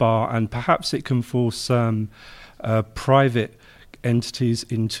raising the bar, and perhaps it can force private entities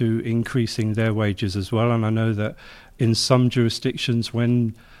into increasing their wages as well. And I know that in some jurisdictions,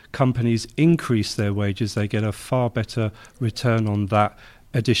 when companies increase their wages, they get a far better return on that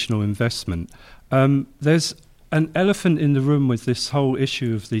additional investment. There's an elephant in the room with this whole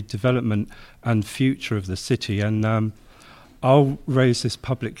issue of the development and future of the city, and I'll raise this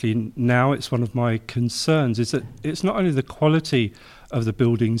publicly now. It's one of my concerns, is that it's not only the quality of the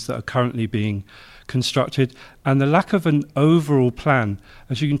buildings that are currently being constructed and the lack of an overall plan.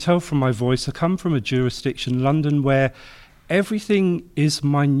 As you can tell from my voice, I come from a jurisdiction, London, where everything is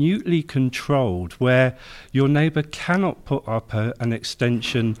minutely controlled, where your neighbour cannot put up an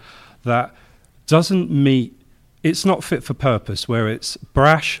extension that doesn't meet, it's not fit for purpose, where it's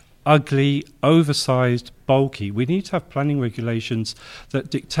brash, ugly, oversized, bulky. We need to have planning regulations that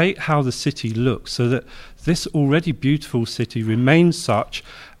dictate how the city looks so that this already beautiful city remains such.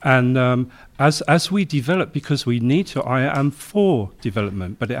 And as we develop, because we need to, I am for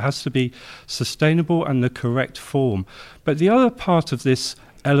development, but it has to be sustainable and the correct form. But the other part of this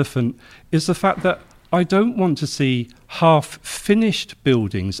elephant is the fact that I don't want to see half-finished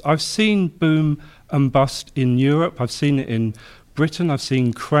buildings. I've seen boom and bust in Europe. I've seen it in Britain. I've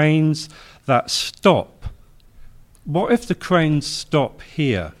seen cranes that stop. What if the cranes stop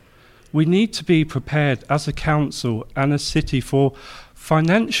here? We need to be prepared as a council and a city for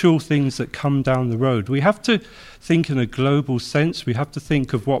financial things that come down the road. We have to think in a global sense. We have to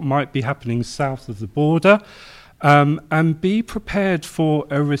think of what might be happening south of the border, and be prepared for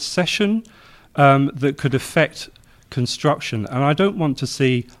a recession that could affect construction. And I don't want to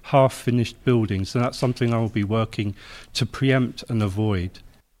see half-finished buildings, and that's something I will be working to preempt and avoid.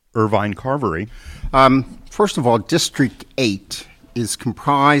 Irvine Carvery. First of all, District 8 is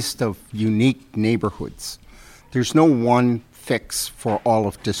comprised of unique neighborhoods. There's no one fix for all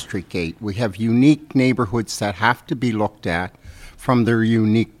of District 8. We have unique neighborhoods that have to be looked at from their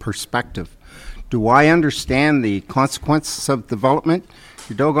unique perspective. Do I understand the consequences of development?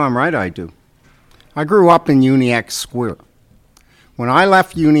 You're doggone right I do. I grew up in Uniacke Square. When I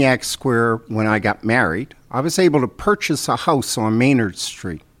left Uniacke Square when I got married, I was able to purchase a house on Maynard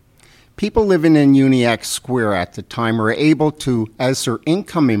Street. People living in Uniacke Square at the time were able to, as their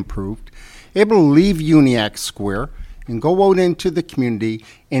income improved, able to leave Uniacke Square and go out into the community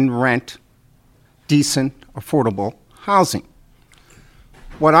and rent decent, affordable housing.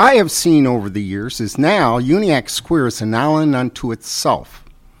 What I have seen over the years is now Uniacke Square is an island unto itself,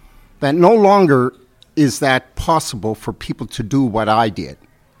 that no longer is that possible for people to do what I did.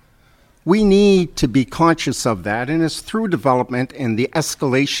 We need to be conscious of that, and it's through development and the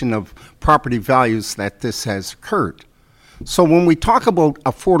escalation of property values that this has occurred. So when we talk about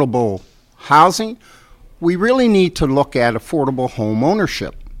affordable housing, we really need to look at affordable home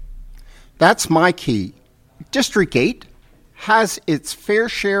ownership. That's my key. District 8 has its fair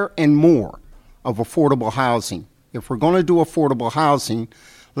share and more of affordable housing. If we're going to do affordable housing,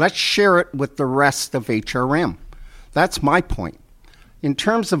 let's share it with the rest of HRM. That's my point. In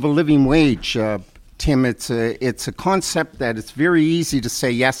terms of a living wage, Tim, it's a concept that it's very easy to say,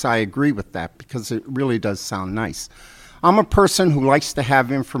 yes, I agree with that, because it really does sound nice. I'm a person who likes to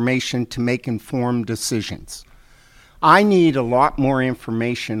have information to make informed decisions. I need a lot more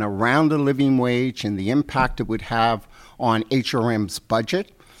information around the living wage and the impact it would have on HRM's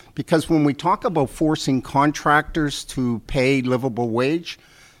budget, Because when we talk about forcing contractors to pay livable wage,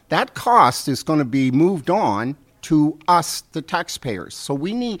 that cost is going to be moved on to us, the taxpayers. So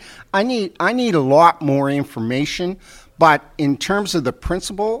I need a lot more information. But in terms of the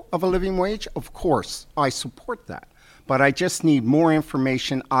principle of a living wage, of course, I support that. But I just need more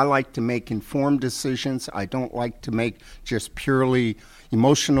information. I like to make informed decisions. I don't like to make just purely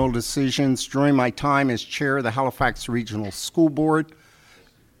emotional decisions. During my time as chair of the Halifax Regional School Board,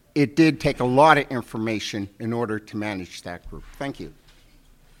 it did take a lot of information in order to manage that group. Thank you.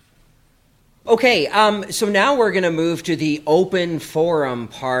 Okay, so now we're going to move to the open forum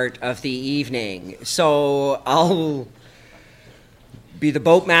part of the evening. So I'll be the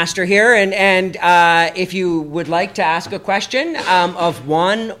boatmaster here, and if you would like to ask a question of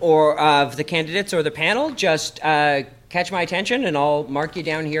one or of the candidates or the panel, just catch my attention, and I'll mark you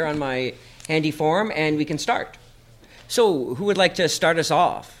down here on my handy form, and we can start. So who would like to start us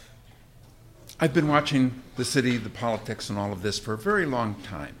off? I've been watching the city, the politics, and all of this for a very long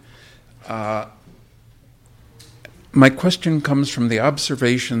time. My question comes from the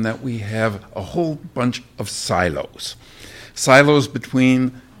observation that we have a whole bunch of silos. Silos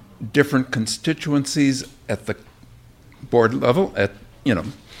between different constituencies at the board level, at,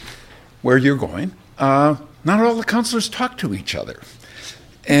 where you're going. Not all the councillors talk to each other.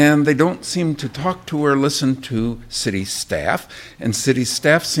 And they don't seem to talk to or listen to city staff. And city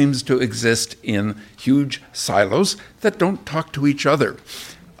staff seems to exist in huge silos that don't talk to each other.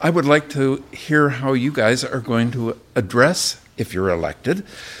 I would like to hear how you guys are going to address, if you're elected,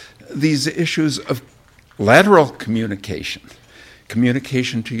 these issues of lateral communication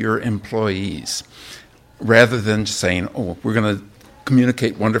to your employees, rather than saying, oh, we're going to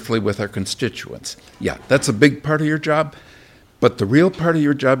communicate wonderfully with our constituents. Yeah, that's a big part of your job, but the real part of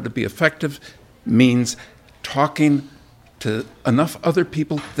your job to be effective means talking to enough other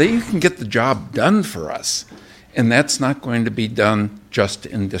people that you can get the job done for us. And that's not going to be done just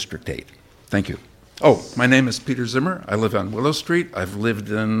in District 8. Thank you. Oh, my name is Peter Zimmer. I live on Willow Street. I've lived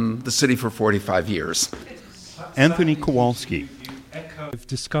in the city for 45 years. Anthony Kowalski. I've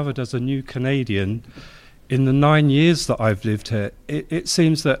discovered as a new Canadian, in the 9 years that I've lived here, it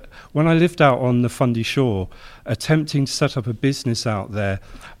seems that when I lived out on the Fundy Shore, attempting to set up a business out there,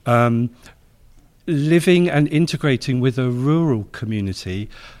 living and integrating with a rural community,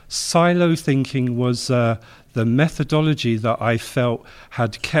 silo thinking was the methodology that I felt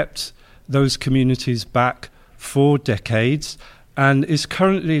had kept those communities back for decades and is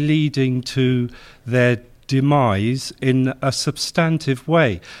currently leading to their demise in a substantive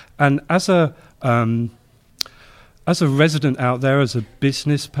way. And as a resident out there, as a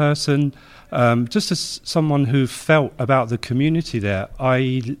business person, just as someone who felt about the community there,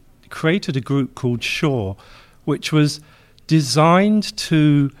 I created a group called Shore, which was designed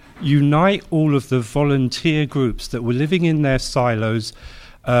to unite all of the volunteer groups that were living in their silos,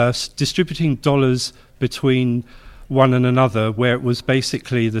 distributing dollars between one and another, where it was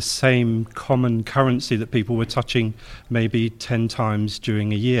basically the same common currency that people were touching maybe 10 times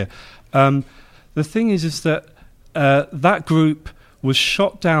during a year. The thing is that that group was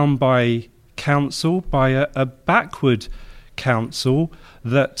shot down by council, by a backward council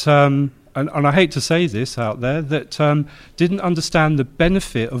that, and I hate to say this out there, that didn't understand the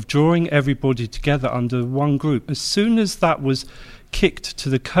benefit of drawing everybody together under one group. As soon as that was kicked to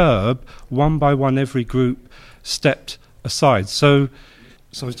the curb, one by one every group stepped aside. So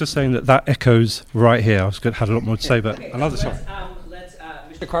I was just saying that echoes right here. I was had a lot more to say, but another time.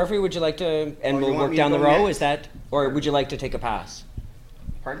 Mr. Carfrey, would you like to, and we'll work down the row, is that, or would you like to take a pass?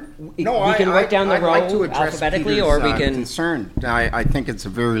 Pardon? We can work down the row like to address alphabetically, Peter's, or we can... concern. I think it's a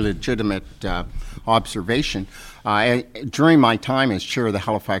very legitimate observation. During my time as chair of the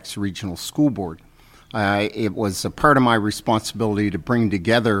Halifax Regional School Board, it was a part of my responsibility to bring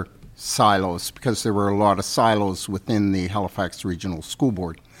together silos, because there were a lot of silos within the Halifax Regional School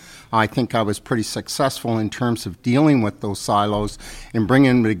Board. I think I was pretty successful in terms of dealing with those silos and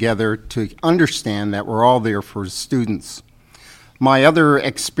bringing them together to understand that we're all there for students. My other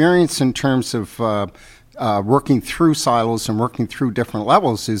experience in terms of working through silos and working through different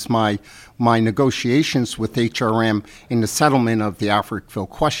levels is my negotiations with HRM in the settlement of the Africville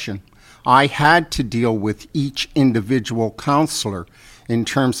question. I had to deal with each individual councillor in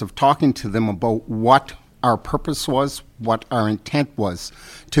terms of talking to them about what our purpose was, what our intent was,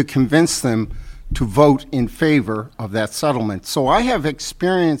 to convince them to vote in favor of that settlement. So I have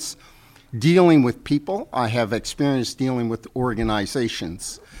experience dealing with people. I have experience dealing with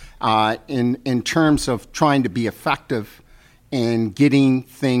organizations in terms of trying to be effective in getting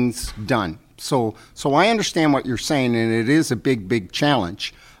things done. So I understand what you're saying, and it is a big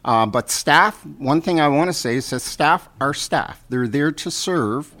challenge. But staff, one thing I want to say is that staff are staff. They're there to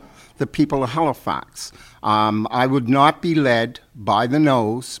serve the people of Halifax. I would not be led by the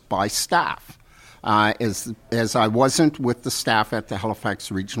nose by staff, as I wasn't with the staff at the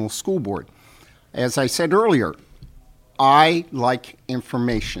Halifax Regional School Board. As I said earlier, I like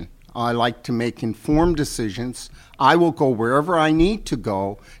information. I like to make informed decisions. I will go wherever I need to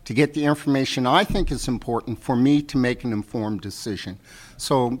go to get the information I think is important for me to make an informed decision.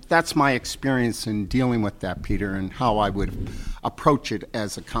 So that's my experience in dealing with that, Peter, and how I would approach it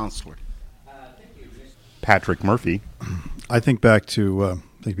as a counselor. Patrick Murphy. I think back to,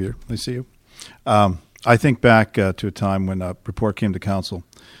 thank you, Peter, nice to see you. I think back to a time when a report came to council,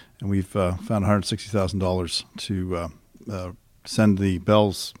 and we've found $160,000 to send the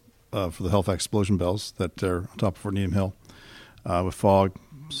bells for the Halifax explosion bells that are on top of Fort Needham Hill with fog,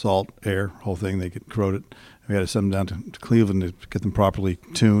 salt, air, whole thing. They get corroded. We had to send them down to Cleveland to get them properly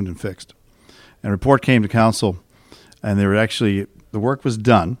tuned and fixed. And a report came to council, and they were actually, the work was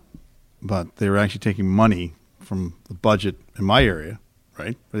done, but they were actually taking money from the budget in my area,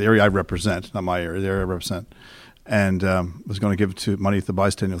 right? The area I represent, not my area, the area I represent, and was going to give it to money at the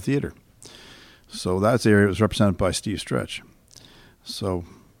Bicentennial Theater. So that's the area that was represented by Steve Stretch. So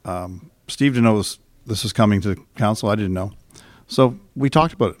Steve didn't know this was coming to council. I didn't know. So we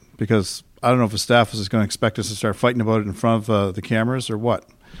talked about it because I don't know if the staff was just going to expect us to start fighting about it in front of the cameras or what.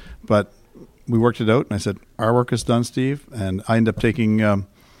 But we worked it out, and I said, our work is done, Steve. And I ended up taking, I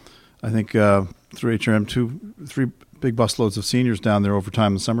think, through HRM, 3 big busloads of seniors down there over time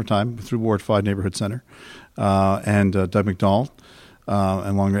in the summertime through Ward 5 Neighborhood Center. And Doug McDonald and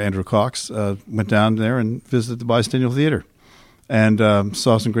along with Andrew Cox went down there and visited the Bicentennial Theater and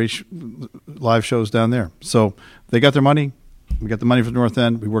saw some great live shows down there. So they got their money. We got the money from the North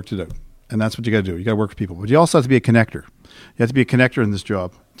End. We worked it out. And that's what you got to do. You got to work with people. But you also have to be a connector. You have to be a connector in this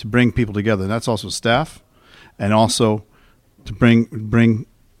job to bring people together. And that's also staff and also to bring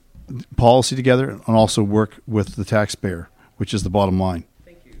policy together and also work with the taxpayer, which is the bottom line.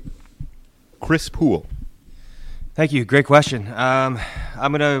 Thank you. Chris Poole. Thank you. Great question. I'm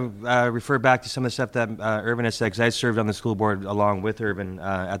going to refer back to some of the stuff that Irvin has said, because I served on the school board along with Irvin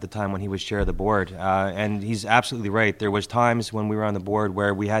at the time when he was chair of the board. And he's absolutely right. There was times when we were on the board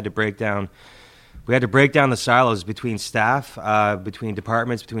where we had to break down the silos between staff, between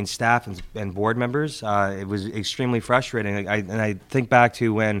departments, between staff and board members. It was extremely frustrating. I think back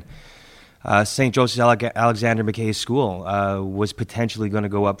to when St. Joseph's Alexander McKay School was potentially going to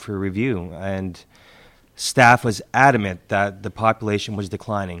go up for review, and staff was adamant that the population was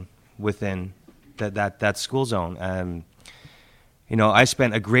declining within that school zone. I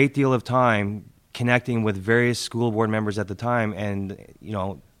spent a great deal of time connecting with various school board members at the time and,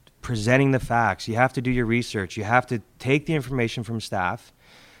 presenting the facts. You have to do your research. You have to take the information from staff,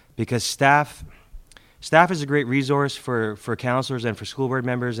 because staff is a great resource for counselors and for school board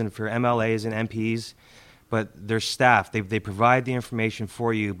members and for MLAs and MPs. But their staff, they provide the information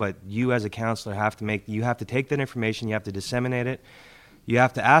for you, but you as a counselor have to take that information, you have to disseminate it, you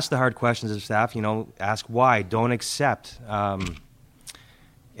have to ask the hard questions of staff, ask why, don't accept.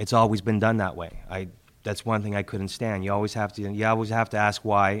 It's always been done that way. That's one thing I couldn't stand. You always have to ask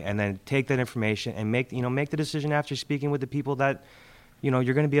why, and then take that information and make the decision after speaking with the people that you're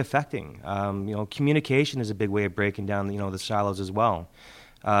going to be affecting. Communication is a big way of breaking down the silos as well.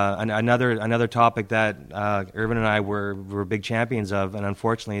 Another topic that Irvin and I were big champions of, and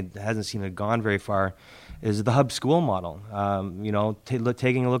unfortunately it hasn't seemed to have gone very far, is the hub school model.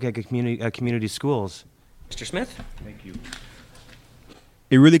 Taking a look at community schools. Mr. Smith? Thank you.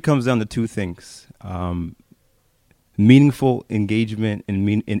 It really comes down to 2 things. Meaningful engagement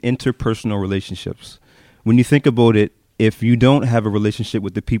and interpersonal relationships. When you think about it, if you don't have a relationship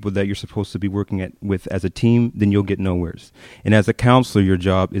with the people that you're supposed to be working with as a team, then you'll get nowheres. And as a counselor, your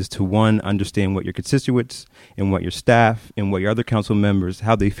job is to, 1, understand what your constituents and what your staff and what your other council members,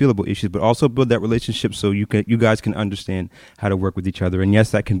 how they feel about issues, but also build that relationship so you guys can understand how to work with each other. And yes,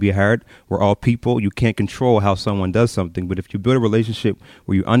 that can be hard. We're all people. You can't control how someone does something, but if you build a relationship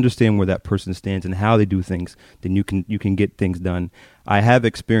where you understand where that person stands and how they do things, then you can get things done. I have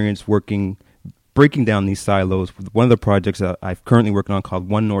experience breaking down these silos with one of the projects that I'm currently working on called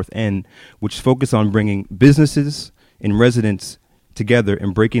One North End, which focus on bringing businesses and residents together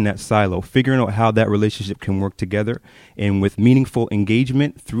and breaking that silo, figuring out how that relationship can work together. And with meaningful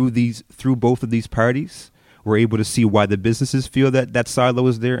engagement through both of these parties, we're able to see why the businesses feel that silo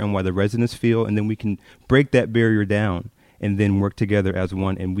is there and why the residents feel, and then we can break that barrier down and then work together as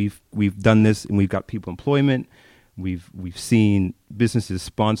one. And we've done this, and we've got people employment. We've seen businesses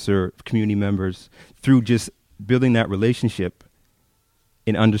sponsor community members through just building that relationship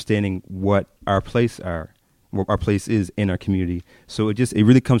and understanding what our place is in our community. So it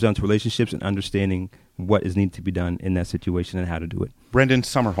really comes down to relationships and understanding what is needed to be done in that situation and how to do it. Brendan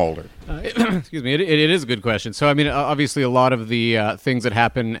Summerhalder. Excuse me. It is a good question. So, I mean, obviously, a lot of the things that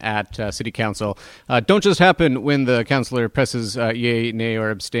happen at City Council don't just happen when the councillor presses yay, nay, or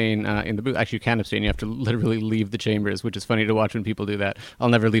abstain in the booth. Actually, you can abstain. You have to literally leave the chambers, which is funny to watch when people do that. I'll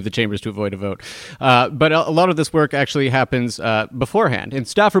never leave the chambers to avoid a vote. But a lot of this work actually happens beforehand. And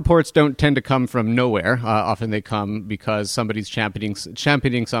staff reports don't tend to come from nowhere. Often they come because somebody's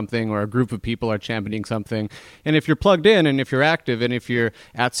championing something, or a group of people are championing something. And if you're plugged in, and if you're active, and if you're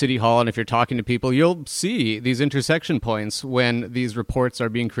at City Hall, and if you're talking to people, you'll see these intersection points when these reports are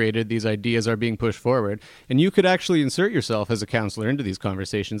being created, these ideas are being pushed forward, and you could actually insert yourself as a councillor into these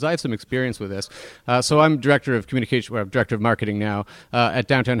conversations. I have some experience with this. So I'm director of communication, or director of marketing now at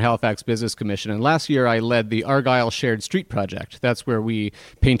Downtown Halifax Business Commission, and last year I led the Argyle Shared Street Project. That's where we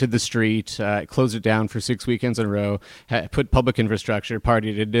painted the street, closed it down for 6 weekends in a row, put public infrastructure,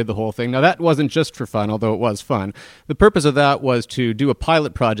 partied it, did the whole thing. Now that wasn't just for fun, although it was fun. The purpose of that was to do a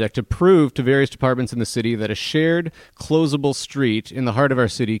pilot project to prove to various departments in the city that a shared, closable street in the heart of our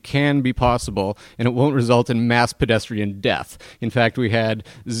city can be possible, and it won't result in mass pedestrian death. In fact, we had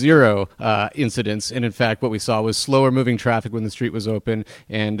 0 incidents, and in fact, what we saw was slower moving traffic when the street was open,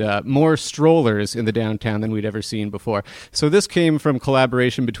 and more strollers in the downtown than we'd ever seen before. So this came from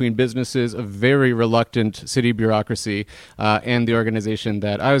collaboration between businesses, a very reluctant city bureaucracy, and the organization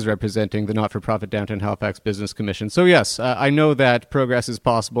that I was representing, the not-for-profit Downtown Halifax Business Commission. So yes, I know that progress is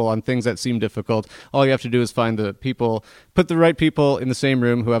possible on things that seem difficult. All you have to do is find the people, put the right people in the same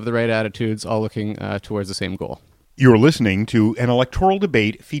room who have the right attitudes, all looking towards the same goal. You're listening to an electoral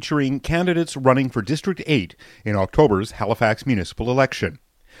debate featuring candidates running for District 8 in October's Halifax municipal election.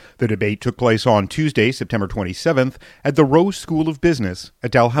 The debate took place on Tuesday, September 27th at the Rose School of Business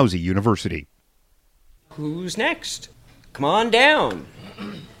at Dalhousie University. Who's next? Come on down.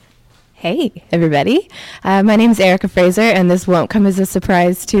 Hey, everybody. My name is Erica Fraser, and this won't come as a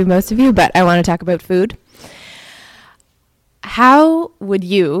surprise to most of you, but I want to talk about food. How would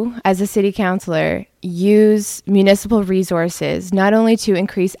you, as a city councillor, use municipal resources not only to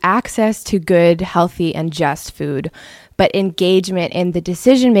increase access to good, healthy, and just food, but engagement in the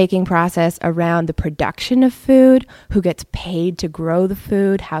decision-making process around the production of food, who gets paid to grow the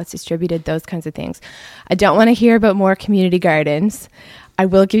food, how it's distributed, those kinds of things? I don't want to hear about more community gardens. I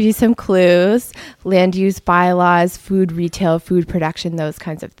will give you some clues: land use bylaws, food retail, food production, those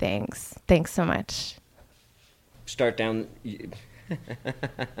kinds of things. Thanks so much. Start down.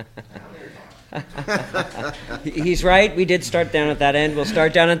 He's right. We did start down at that end. We'll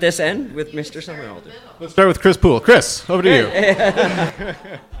start down at this end with Mr. Summerhalder. Let's start with Chris Poole. Chris, over to you.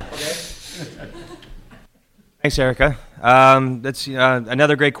 Thanks, Erica. That's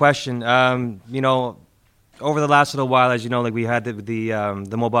another great question. Over the last little while, as you know, we had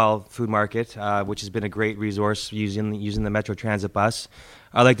the mobile food market, which has been a great resource using the Metro Transit bus.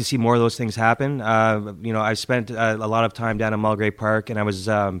 I'd like to see more of those things happen. I've spent a lot of time down in Mulgrave Park, and I was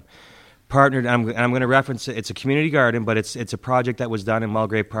partnered. I'm going to reference it. It's a community garden, but it's a project that was done in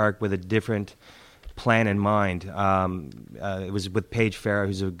Mulgrave Park with a different plan in mind. It was with Paige Farah,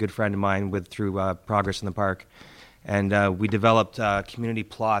 who's a good friend of mine, through Progress in the Park. And we developed community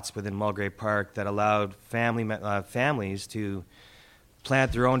plots within Mulgrave Park that allowed families to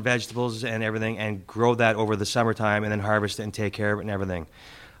plant their own vegetables and everything and grow that over the summertime and then harvest it and take care of it and everything.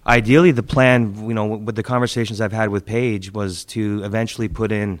 Ideally, the plan, with the conversations I've had with Paige, was to eventually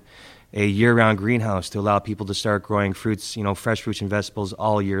put in a year-round greenhouse to allow people to start growing fruits, fresh fruits and vegetables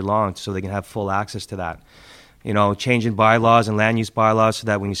all year long, so they can have full access to that. Changing bylaws and land use bylaws so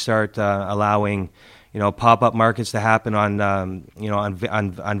that when you start allowing pop-up markets to happen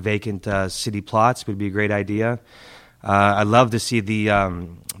on vacant city plots would be a great idea. I'd love to see the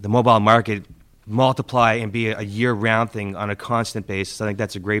mobile market multiply and be a year-round thing on a constant basis. I think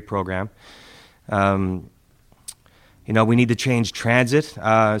that's a great program. We need to change transit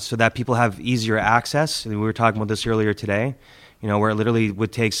so that people have easier access. We were talking about this earlier today. Where it literally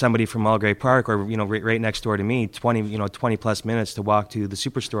would take somebody from Mulgrave Park or right next door to me 20 plus minutes to walk to the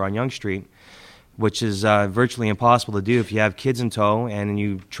Superstore on Yonge Street, which is virtually impossible to do if you have kids in tow and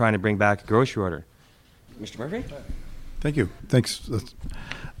you're trying to bring back a grocery order. Mr. Murphy? Thank you. Thanks.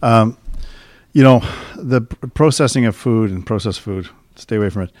 The processing of food and processed food, stay away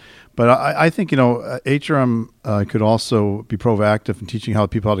from it. But I think, HRM could also be proactive in teaching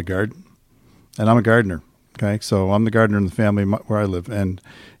people how to garden. And I'm a gardener. Okay, so I'm the gardener in the family where I live, and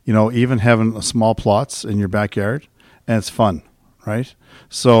even having small plots in your backyard, and it's fun, right?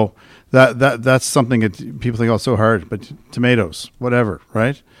 So that's something that people think, oh, it's so hard, but tomatoes, whatever,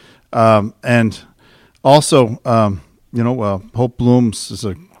 right? And also, Hope Blooms is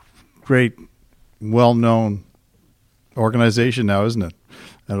a great, well-known organization now, isn't it?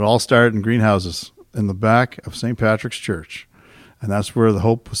 And it all started in greenhouses in the back of St. Patrick's Church, and that's where the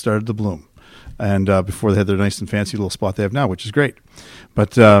hope started to bloom. And before they had their nice and fancy little spot they have now, which is great.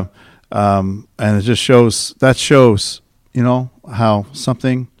 But and it just shows how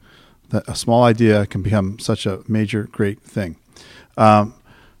something, that a small idea can become such a major, great thing. I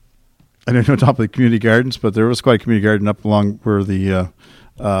don't know top of the community gardens, but there was quite a community garden up along where the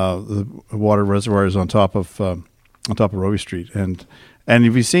water reservoir is on top of Roby Street, and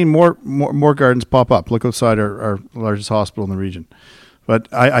we've seen more gardens pop up. Look outside our largest hospital in the region.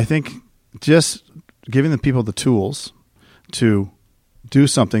 But I think just giving the people the tools to do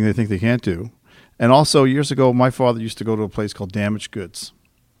something they think they can't do. And also, years ago, my father used to go to a place called Damaged Goods.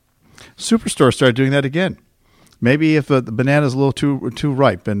 Superstore started doing that again. Maybe if the banana is a little too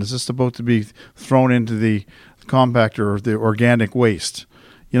ripe and is just about to be thrown into the compactor or the organic waste,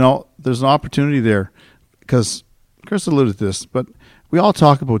 there's an opportunity there. Because Chris alluded to this, but we all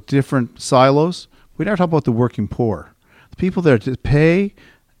talk about different silos. We never talk about the working poor. The people that pay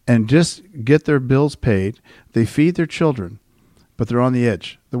and just get their bills paid. They feed their children, but they're on the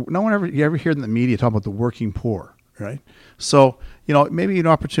edge. You ever hear in the media talk about the working poor, right? So, maybe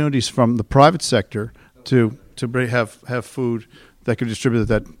opportunities from the private sector to have food that could distribute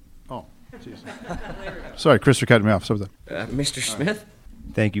that. Oh, geez. Sorry, Chris, for cutting me off. Mr. Smith?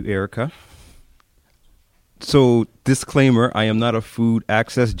 Thank you, Erica. So, disclaimer, I am not a food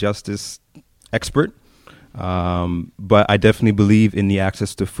access justice expert. But I definitely believe in the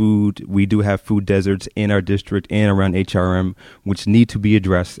access to food. We do have food deserts in our district and around HRM, which need to be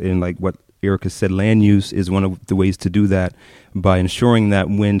addressed. And like what Erica said, land use is one of the ways to do that by ensuring that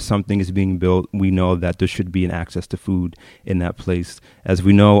when something is being built, we know that there should be an access to food in that place. As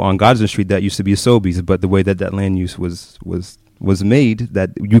we know, on Godsden Street, that used to be a Sobeys, but the way that land use was made,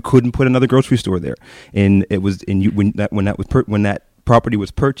 that you couldn't put another grocery store there. And it was when that property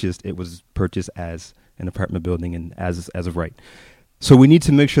was purchased, it was purchased as an apartment building and as of right. So we need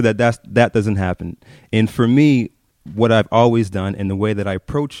to make sure that doesn't happen. And for me, what I've always done and the way that I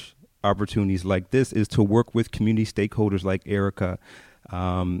approach opportunities like this is to work with community stakeholders like Erica,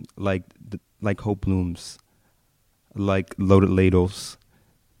 like Hope Blooms, like Loaded Ladles,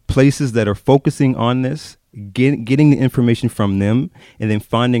 places that are focusing on this, getting the information from them, and then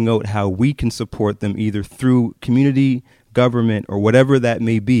finding out how we can support them either through community, government, or whatever that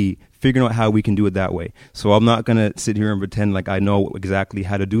may be, figuring out how we can do it that way. So I'm not going to sit here and pretend like I know exactly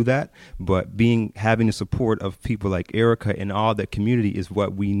how to do that, but having the support of people like Erica and all that community is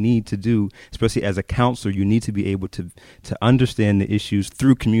what we need to do. Especially as a counselor, you need to be able to understand the issues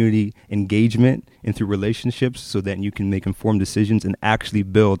through community engagement and through relationships so that you can make informed decisions and actually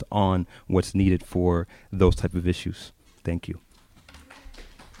build on what's needed for those type of issues. Thank you.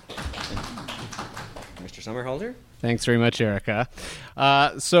 Mr. Somerhalder? Thanks very much, Erica.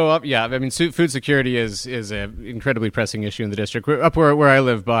 Food security is an incredibly pressing issue in the district. We're up where I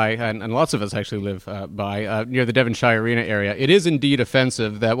live by, and lots of us actually live by, near the Devonshire Arena area. It is indeed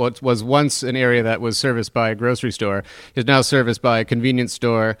offensive that what was once an area that was serviced by a grocery store is now serviced by a convenience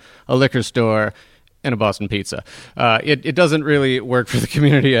store, a liquor store, and a Boston Pizza. It doesn't really work for the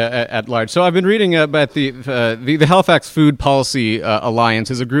community at large. So I've been reading about the Halifax Food Policy Alliance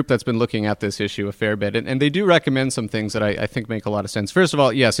is a group that's been looking at this issue a fair bit, and they do recommend some things that I think make a lot of sense. First of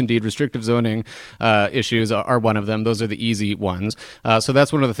all, yes, indeed, restrictive zoning issues are one of them. Those are the easy ones. So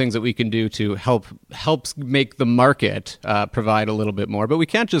that's one of the things that we can do to help make the market provide a little bit more. But we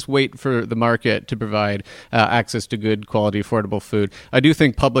can't just wait for the market to provide access to good quality, affordable food. I do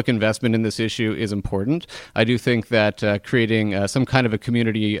think public investment in this issue is important. I do think that creating some kind of a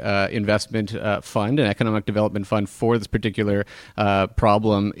community investment fund, an economic development fund for this particular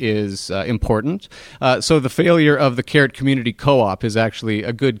problem is important. So the failure of the Carrot Community Co-op is actually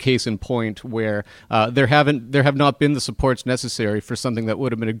a good case in point where there have not been the supports necessary for something that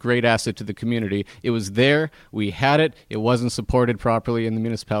would have been a great asset to the community. It was there, we had it, it wasn't supported properly, and the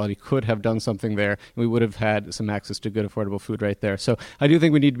municipality could have done something there. We would have had some access to good, affordable food right there. So I do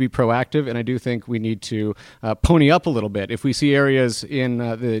think we need to be proactive, and I do think we need to pony up a little bit. If we see areas in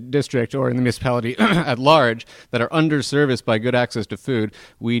the district or in the municipality at large that are underserviced by good access to food,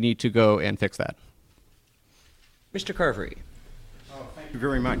 we need to go and fix that. Mr. Carvery. Thank you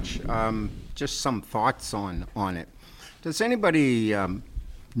very much. Just some thoughts on it. Does anybody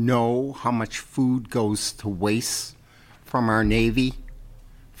know how much food goes to waste from our Navy,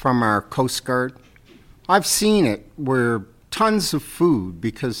 from our Coast Guard. I've seen it where tons of food,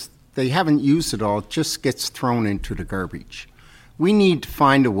 because they haven't used it all, just gets thrown into the garbage. We need to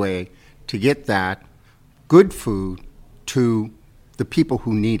find a way to get that good food to the people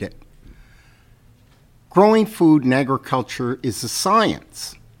who need it. Growing food in agriculture is a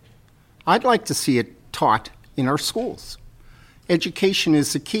science. I'd like to see it taught in our schools. Education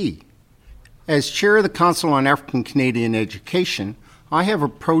is the key. As chair of the Council on African Canadian Education, I have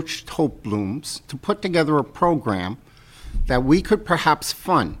approached Hope Blooms to put together a program that we could perhaps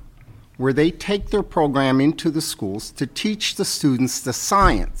fund, where they take their program into the schools to teach the students the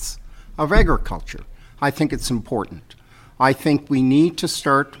science of agriculture. I think it's important. I think we need to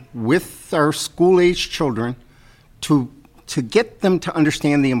start with our school-age children to get them to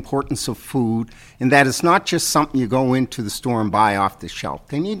understand the importance of food, and that it's not just something you go into the store and buy off the shelf.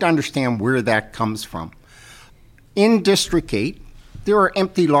 They need to understand where that comes from. In District 8, there are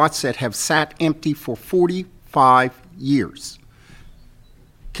empty lots that have sat empty for 45 years.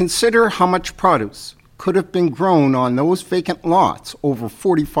 Consider how much produce could have been grown on those vacant lots over a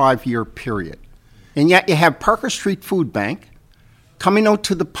 45-year period. And yet you have Parker Street Food Bank coming out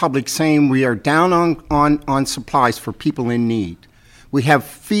to the public saying we are down on supplies for people in need. We have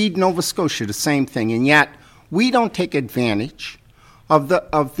Feed Nova Scotia, the same thing, and yet we don't take advantage of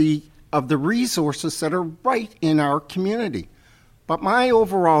the resources that are right in our community. But my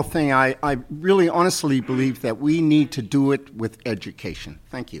overall thing, I really honestly believe that we need to do it with education.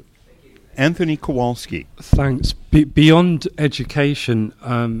 Thank you. Anthony Kowalski. Thanks. Beyond education,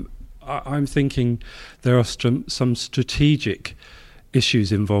 I'm thinking there are some strategic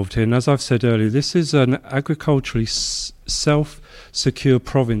issues involved here. And as I've said earlier, this is an agriculturally self-secure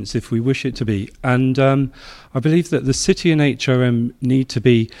province, if we wish it to be. And I believe that the city and HRM need to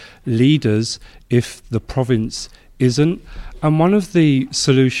be leaders if the province isn't. And one of the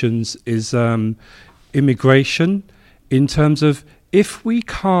solutions is immigration, in terms of if we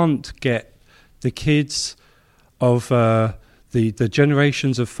can't get the kids of the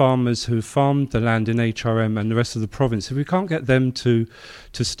generations of farmers who farmed the land in HRM and the rest of the province, if we can't get them to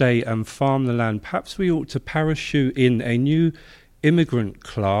stay and farm the land, perhaps we ought to parachute in a new immigrant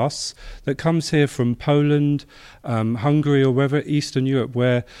class that comes here from Poland, Hungary, or wherever, Eastern Europe,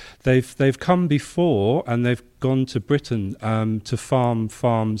 where they've come before and they've gone to Britain to farm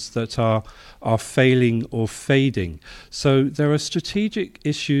farms that are failing or fading. So there are strategic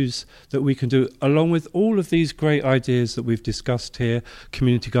issues that we can do, along with all of these great ideas that we've discussed here.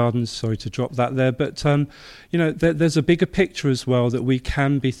 Community gardens, sorry to drop that there, but there's a bigger picture as well that we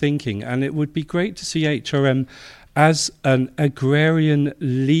can be thinking, and it would be great to see HRM as an agrarian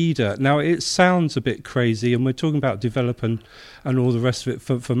leader. Now, it sounds a bit crazy, and we're talking about development and all the rest of it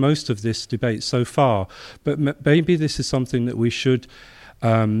for most of this debate so far, but maybe this is something that we should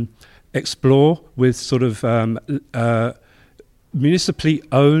explore with sort of municipally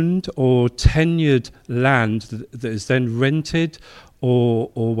owned or tenured land that is then rented or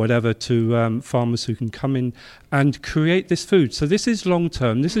whatever to farmers who can come in and create this food. So this is long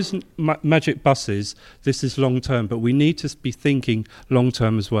term. This isn't magic buses. This is long term, but we need to be thinking long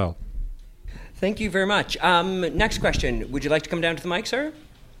term as well. Thank you very much. Next question. Would you like to come down to the mic, sir?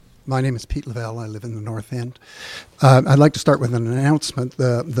 My name is Pete Lavelle. I live in the North End. I'd like to start with an announcement.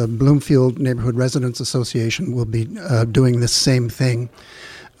 The Bloomfield Neighborhood Residents Association will be doing this same thing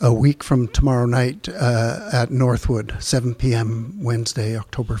a week from tomorrow night at Northwood, 7 p.m. Wednesday,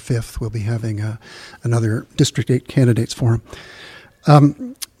 October 5th. We'll be having another District 8 Candidates Forum.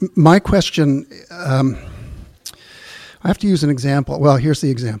 My question, I have to use an example. Well, here's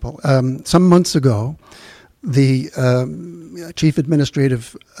the example. Some months ago, the Chief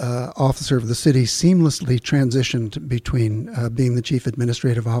Administrative Officer of the city seamlessly transitioned between being the Chief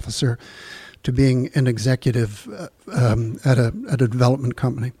Administrative Officer to being an executive at a development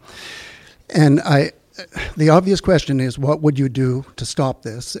company. And the obvious question is, what would you do to stop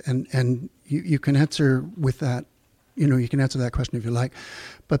this? And you can answer with that, you can answer that question if you like.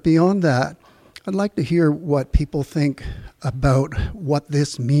 But beyond that, I'd like to hear what people think about what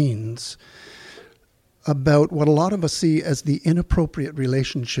this means, about what a lot of us see as the inappropriate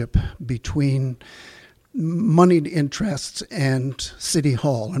relationship between moneyed interests and City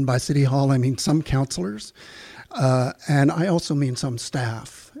Hall. And by City Hall, I mean some councillors, and I also mean some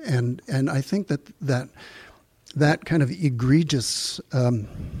staff. And I think that kind of egregious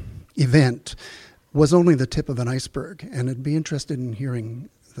event was only the tip of an iceberg, and I'd be interested in hearing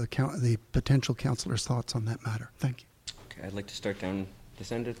the potential councillors' thoughts on that matter. Thank you. Okay, I'd like to start down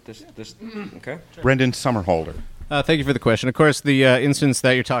this end of this. Okay. Brendan Summerhalder. Thank you for the question. Of course, the instance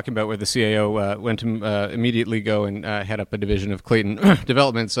that you're talking about where the CAO went to immediately go and head up a division of Clayton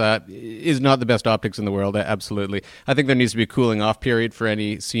Developments is not the best optics in the world, absolutely. I think there needs to be a cooling off period for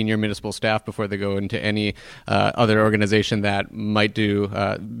any senior municipal staff before they go into any other organization that might do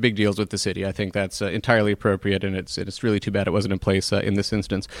big deals with the city. I think that's entirely appropriate, and it's really too bad it wasn't in place in this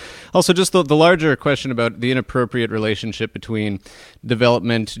instance. Also, just the larger question about the inappropriate relationship between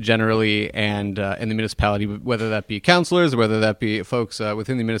development generally and the municipality, whether that be councillors or whether that be folks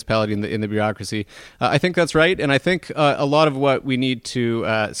within the municipality in the bureaucracy. I think that's right, and I think a lot of what we need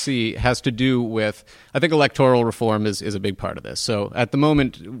to see has to do with, I think electoral reform is a big part of this. So at the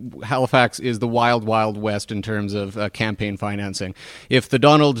moment, Halifax is the wild, wild west in terms of campaign financing. If the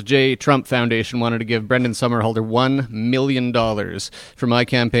Donald J. Trump Foundation wanted to give Brendan Summerhalder $1 million for my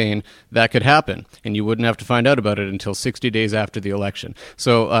campaign, that could happen, and you wouldn't have to find out about it until 60 days after the election.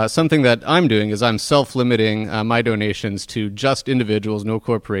 So something that I'm doing is I'm self-limiting my donations to just individuals, no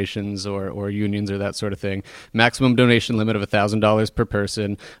corporations or unions or that sort of thing. Maximum donation limit of $1,000 per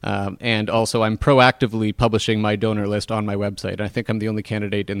person. And also I'm proactively publishing my donor list on my website. And I think I'm the only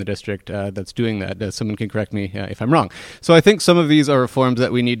candidate in the district that's doing that. Someone can correct me if I'm wrong. So I think some of these are reforms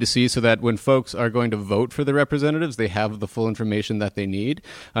that we need to see so that when folks are going to vote for the representatives, they have the full information that they need.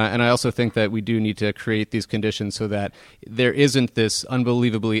 And I also think that we do need to create these conditions so that there isn't this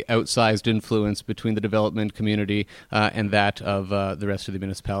unbelievably outsized influence between the development community and that of the rest of the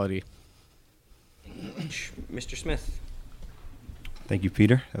municipality. Mr. Smith. Thank you,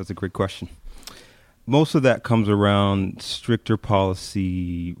 Peter. That was a great question. Most of that comes around stricter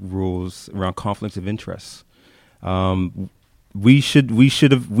policy rules around conflicts of interest. We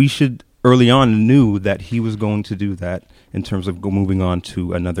should early on knew that he was going to do that in terms of moving on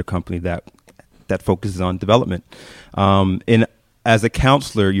to another company that focuses on development. As a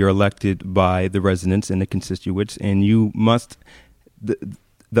councillor, you're elected by the residents and the constituents, and you must.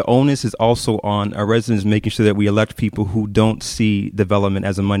 The onus is also on our residents, making sure that we elect people who don't see development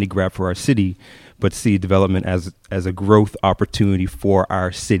as a money grab for our city, but see development as a growth opportunity for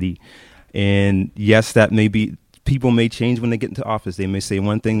our city. And yes, that may be. People may change when they get into office. They may say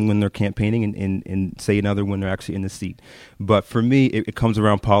one thing when they're campaigning and say another when they're actually in the seat. But for me, it comes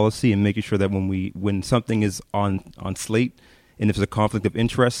around policy and making sure that when something is on slate, and if there's a conflict of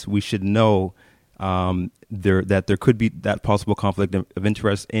interest, we should know that there could be that possible conflict of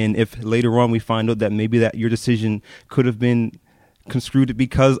interest. And if later on we find out that maybe that your decision could have been construed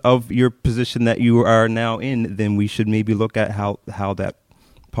because of your position that you are now in, then we should maybe look at how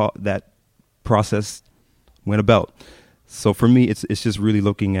that process went about. So for me, it's just really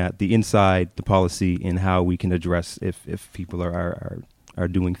looking at the inside, the policy, and how we can address if people are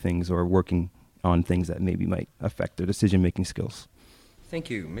doing things or working on things that maybe might affect their decision-making skills.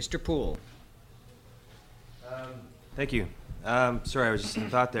 Thank you. Mr. Poole. Thank you. Sorry, I was just in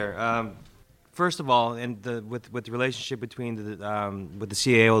thought there. First of all, with the relationship between with the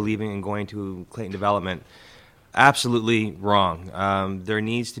CAO leaving and going to Clayton Development, absolutely wrong. There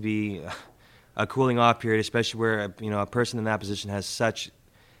needs to be a cooling off period, especially where a person in that position has such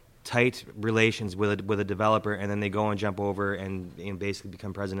tight relations with a developer, and then they go and jump over and basically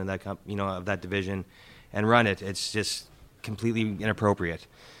become president of that of that division and run it. It's just completely inappropriate.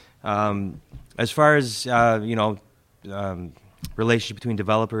 As far as relationship between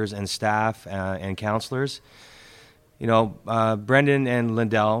developers and staff and councillors, Brendan and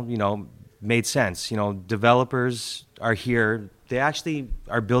Lindell, made sense. Developers are here. They actually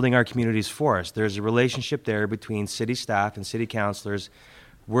are building our communities for us. There's a relationship there between city staff and city councillors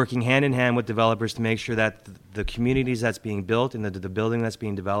working hand in hand with developers to make sure that the communities that's being built and the building that's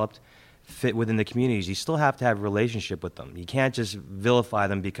being developed fit within the communities. You still have to have a relationship with them. You can't just vilify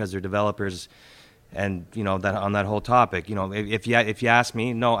them because they're developers. And that on that whole topic, if you ask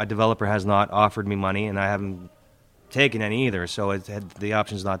me, no, a developer has not offered me money, and I haven't taken any either. So the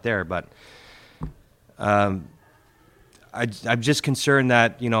option's not there. But I'm just concerned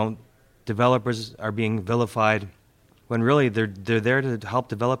that developers are being vilified when really they're there to help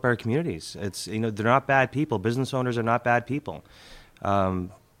develop our communities. It's they're not bad people. Business owners are not bad people.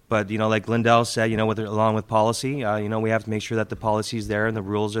 But like Lindell said, along with policy, we have to make sure that the policy is there and the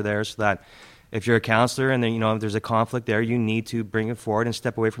rules are there, so that if you're a councillor and then, if there's a conflict there, you need to bring it forward and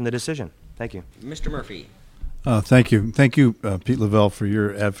step away from the decision. Thank you, Mr. Murphy. Thank you, Pete Lavelle, for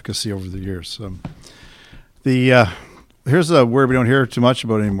your advocacy over the years. Here's a word we don't hear too much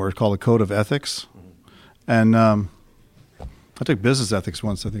about anymore. It's called the Code of Ethics, and I took business ethics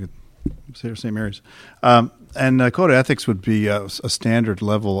once. I think at St. Mary's. And Code of Ethics would be a standard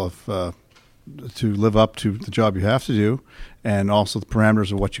level of to live up to the job you have to do, and also the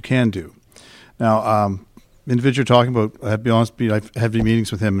parameters of what you can do. Now, individual you're talking about, I'll be honest, I've had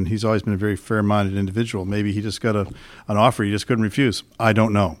meetings with him, and he's always been a very fair-minded individual. Maybe he just got an offer he just couldn't refuse. I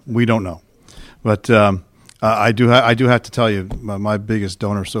don't know. We don't know. But I do have to tell you, my biggest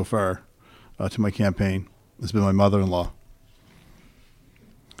donor so far to my campaign has been my mother-in-law.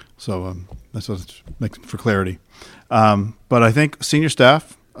 So that's what it's making for clarity. But I think senior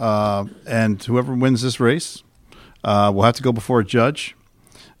staff and whoever wins this race will have to go before a judge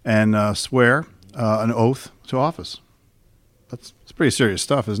and swear an oath to office. It's pretty serious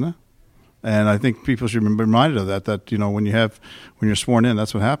stuff, isn't it? And I think people should be reminded of that. That when you're sworn in,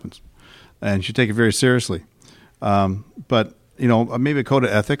 that's what happens, and you should take it very seriously. But maybe a code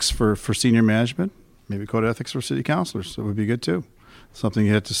of ethics for senior management, maybe a code of ethics for city councilors. That would be good too. Something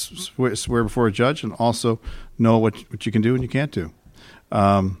you have to swear before a judge, and also know what you can do and you can't do.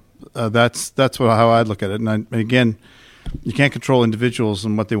 That's how I'd look at it. And again, you can't control individuals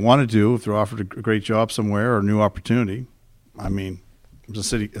and what they want to do if they're offered a great job somewhere or a new opportunity. I mean,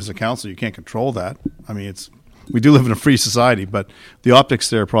 as a council, you can't control that. I mean, we do live in a free society, but the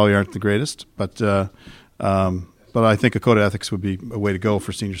optics there probably aren't the greatest. But I think a code of ethics would be a way to go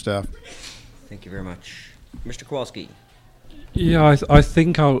for senior staff. Thank you very much, Mr. Kowalski. Yeah, I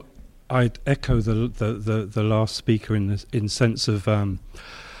think I'd echo the last speaker in sense of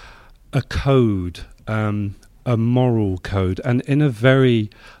a code. A moral code, and in a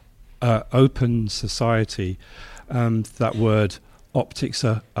very open society, that word optics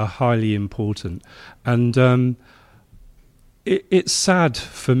are highly important. And it's sad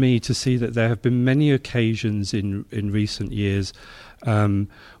for me to see that there have been many occasions in recent years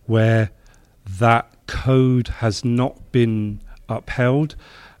where that code has not been upheld,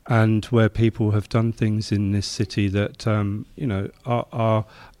 and where people have done things in this city that are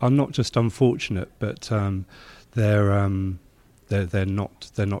not just unfortunate, but they're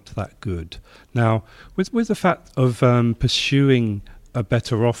not that good. Now, with the fact of pursuing a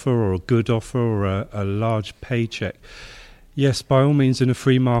better offer or a good offer or a large paycheck, yes, by all means, in a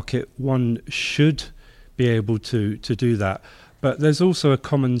free market, one should be able to do that. But there's also a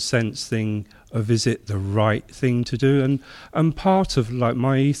common sense thing of, is it the right thing to do? And part of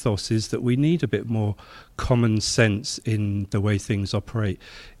my ethos is that we need a bit more common sense in the way things operate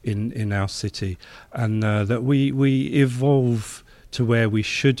in our city, and that we evolve to where we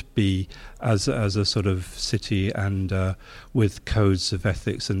should be as a sort of city, and with codes of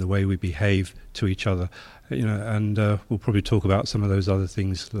ethics and the way we behave to each other. And we'll probably talk about some of those other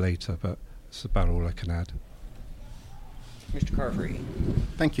things later, but that's about all I can add. Mr. Carfrey.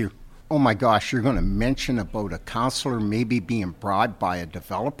 Thank you. Oh my gosh, you're going to mention about a councillor maybe being bribed by a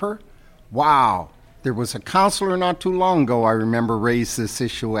developer? Wow. There was a councillor not too long ago, I remember, raised this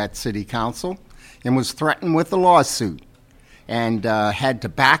issue at City Council and was threatened with a lawsuit, and had to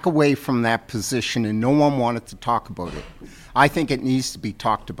back away from that position, and no one wanted to talk about it. I think it needs to be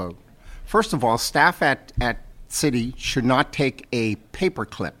talked about. First of all, staff at City should not take a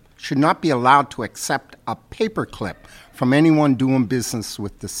paperclip, should not be allowed to accept a paperclip from anyone doing business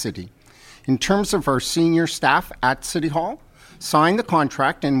with the city. In terms of our senior staff at City Hall, sign the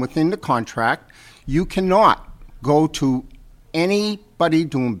contract, and within the contract, you cannot go to anybody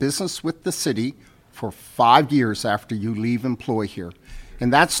doing business with the city for 5 years after you leave employ here.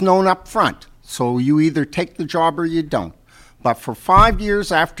 And that's known up front. So you either take the job or you don't. But for 5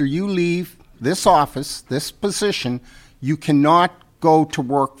 years after you leave this office, this position, you cannot go to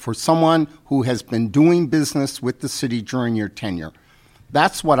work for someone who has been doing business with the city during your tenure.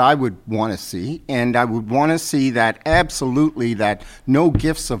 That's what I would want to see, and I would want to see that absolutely that no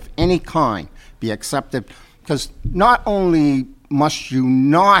gifts of any kind be accepted, because not only must you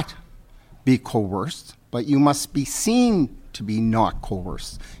not be coerced, but you must be seen to be not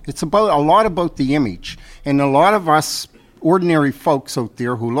coerced. It's a lot about the image, and a lot of us ordinary folks out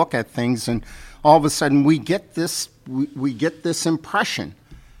there who look at things, and all of a sudden we get this impression.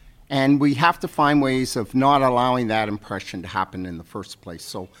 And we have to find ways of not allowing that impression to happen in the first place.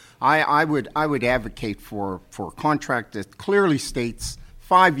 So I would advocate for a contract that clearly states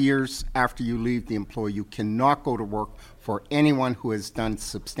 5 years after you leave the employee, you cannot go to work for anyone who has done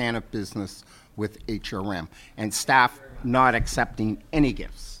substantive business with HRM, and staff not accepting any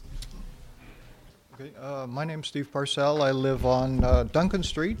gifts. Okay, my name's Steve Parcell. I live on Duncan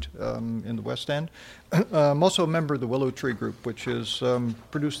Street in the West End. I'm also a member of the Willow Tree Group, which has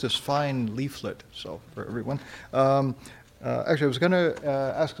produced this fine leaflet for everyone. Actually, I was going to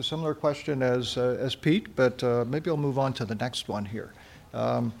ask a similar question as Pete, but maybe I'll move on to the next one here.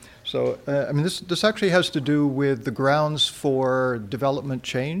 This actually has to do with the grounds for development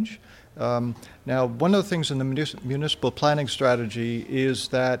change. Now, one of the things in the municipal planning strategy is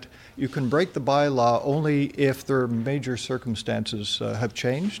that you can break the bylaw only if their major circumstances have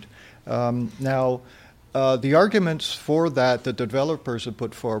changed. The arguments for that the developers have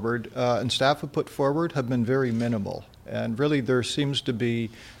put forward and staff have put forward have been very minimal. And really there seems to be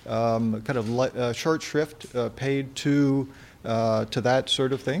kind of short shrift paid to that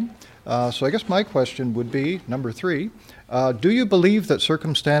sort of thing. So I guess my question would be, number 3, do you believe that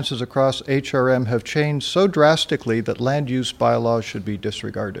circumstances across HRM have changed so drastically that land use bylaws should be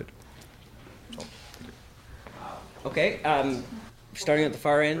disregarded? Okay, starting at the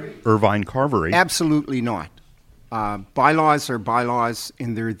far end. Irvine Carvery. Absolutely not. Bylaws are bylaws,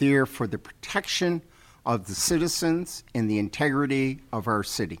 and they're there for the protection of the citizens and the integrity of our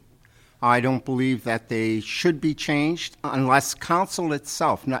city. I don't believe that they should be changed unless council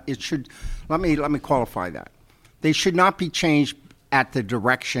itself. Let me qualify that. They should not be changed at the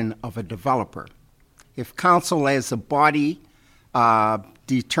direction of a developer. If council as a body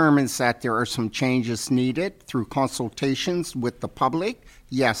determines that there are some changes needed through consultations with the public,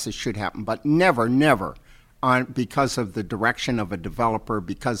 yes, it should happen, but never because of the direction of a developer,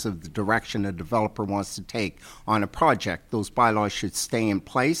 because of the direction a developer wants to take on a project. Those bylaws should stay in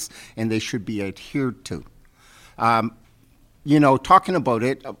place and they should be adhered to. Talking about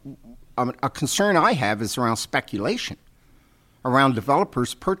it, a concern I have is around speculation, around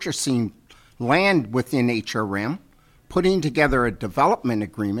developers purchasing land within HRM, putting together a development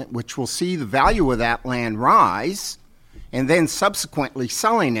agreement which will see the value of that land rise, and then subsequently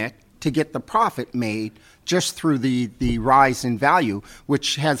selling it to get the profit made just through the rise in value,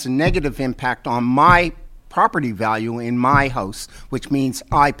 which has a negative impact on my property value in my house, which means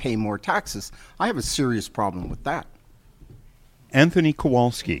I pay more taxes. I have a serious problem with that. Anthony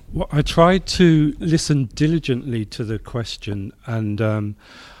Kowalski. Well, I tried to listen diligently to the question, and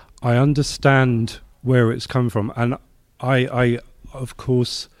I understand where it's come from. And I of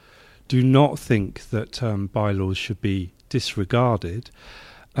course, do not think that bylaws should be disregarded.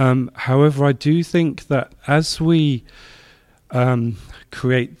 However, I do think that as we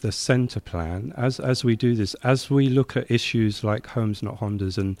create the centre plan, as we do this, as we look at issues like Homes Not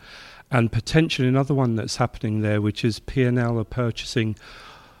Hondas and potentially another one that's happening there, which is P&L are purchasing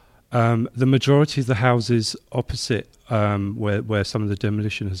the majority of the houses opposite where some of the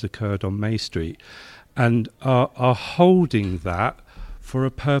demolition has occurred on May Street, and are holding that for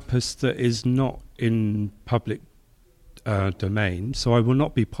a purpose that is not in public domain. So I will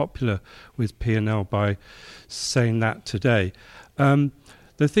not be popular with P&L by saying that today.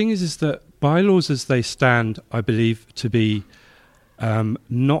 The thing is that bylaws as they stand, I believe to be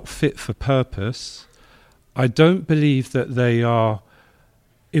not fit for purpose. I don't believe that they are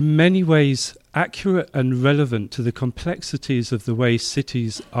in many ways accurate and relevant to the complexities of the way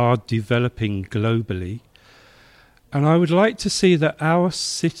cities are developing globally. And I would like to see that our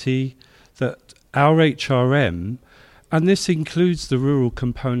city, that our HRM, and this includes the rural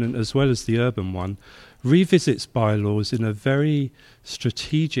component as well as the urban one, revisits bylaws in a very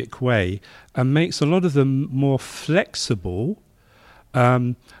strategic way and makes a lot of them more flexible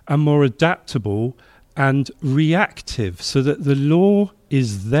and more adaptable and reactive, so that the law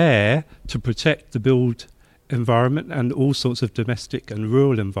is there to protect the built environment and all sorts of domestic and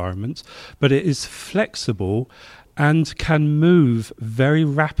rural environments, but it is flexible and can move very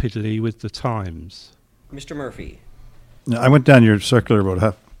rapidly with the times. Mr. Murphy. I went down your circular about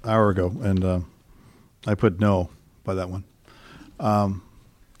half hour ago, and I put no by that one.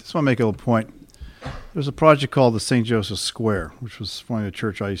 Just want to make a little point. There's a project called the St. Joseph Square, which was formerly a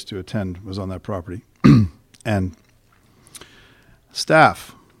church I used to attend, was on that property. And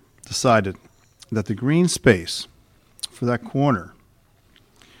staff decided that the green space for that corner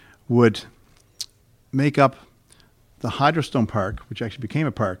would make up the Hydrostone Park, which actually became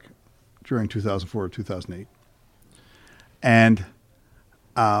a park during 2004 or 2008. And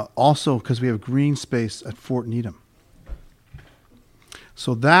also because we have green space at Fort Needham.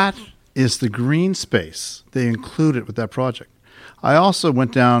 So that is the green space they included with that project. I also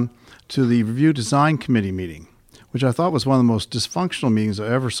went down to the Review Design Committee meeting, which I thought was one of the most dysfunctional meetings I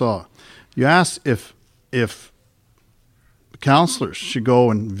ever saw. You asked if councillors should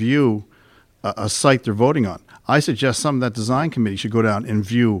go and view a site they're voting on. I suggest some of that design committee should go down and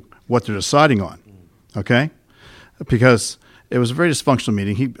view what they're deciding on, okay? Because it was a very dysfunctional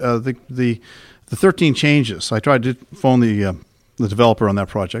meeting. The 13 changes, I tried to phone the developer on that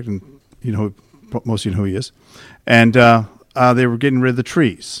project, and most of you know who he is, and they were getting rid of the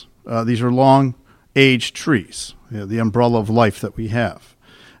trees. These are long-aged trees, the umbrella of life that we have.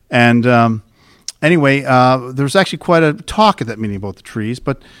 And Anyway, there was actually quite a talk at that meeting about the trees,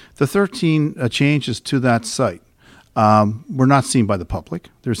 but the 13 changes to that site were not seen by the public.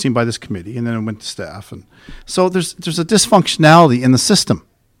 They were seen by this committee, and then it went to staff. And so there's a dysfunctionality in the system,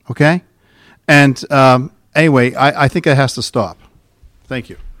 okay? And anyway, I think it has to stop. Thank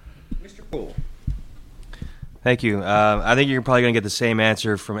you. Mr. Poole. Thank you. I think you're probably going to get the same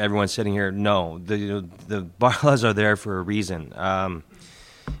answer from everyone sitting here. No, the bylaws are there for a reason.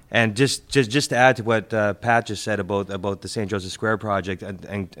 And just to add to what Pat just said about the St. Joseph Square project,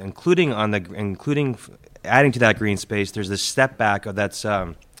 and including adding to that green space, there's this step back that's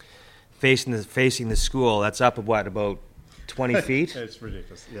facing the school. That's up about 20 feet. It's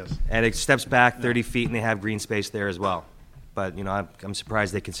ridiculous. Yes. And it steps back 30 feet, and they have green space there as well. But I'm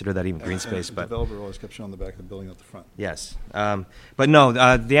surprised they consider that even green space. The but developer always kept showing the back of the building at the front. Yes, but no.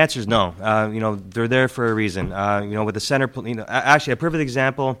 The answer is no. They're there for a reason. With the center, actually, a perfect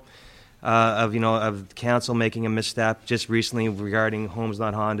example of council making a misstep just recently regarding Homes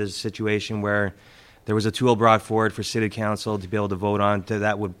Not Honda's situation, where there was a tool brought forward for City Council to be able to vote on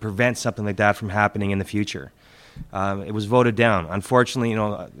that would prevent something like that from happening in the future. It was voted down. Unfortunately,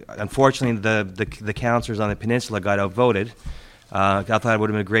 the councillors on the peninsula got outvoted. I thought it would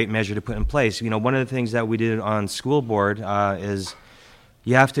have been a great measure to put in place. One of the things that we did on school board is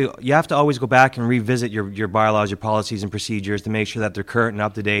you have to always go back and revisit your bylaws, your policies and procedures to make sure that they're current and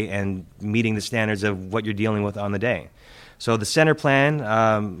up to date and meeting the standards of what you're dealing with on the day. So the center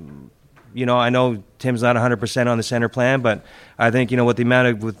plan. I know Tim's not 100% on the center plan, but I think with the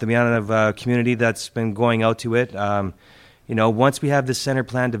amount of community that's been going out to it, once we have this center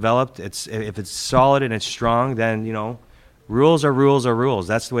plan developed, if it's solid and it's strong, then rules are rules are rules.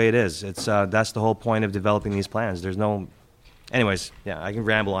 That's the way it is. That's the whole point of developing these plans. There's no, anyways. Yeah, I can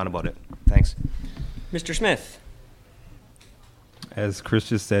ramble on about it. Thanks, Mr. Smith. As Chris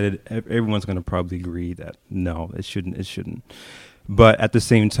just said, everyone's going to probably agree that no, it shouldn't. But at the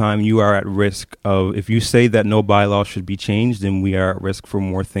same time, you are at risk of, if you say that no bylaw should be changed, then we are at risk for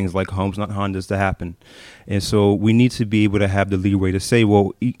more things like Homes Not Hondas to happen. And so we need to be able to have the leeway to say,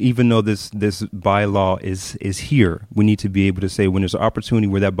 well, even though this bylaw is here, we need to be able to say when there's an opportunity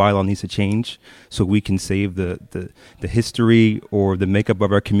where that bylaw needs to change so we can save the history or the makeup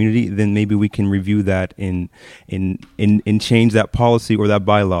of our community, then maybe we can review that and change that policy or that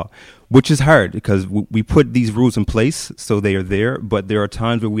bylaw. Which is hard because we put these rules in place so they are there, but there are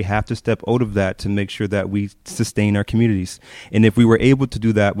times where we have to step out of that to make sure that we sustain our communities. And if we were able to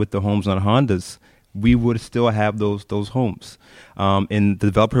do that with the Homes Not Hondas, we would still have those homes. And the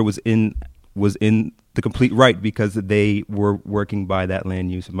developer was in the complete right because they were working by that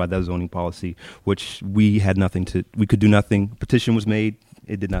land use and by that zoning policy, which we could do nothing. Petition was made.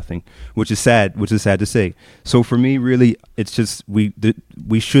 It did nothing, which is sad to say. So for me, really, it's just we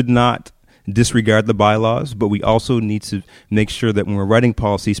should not disregard the bylaws, but we also need to make sure that when we're writing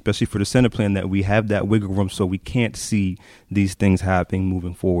policy, especially for the center plan, that we have that wiggle room so we can't see these things happening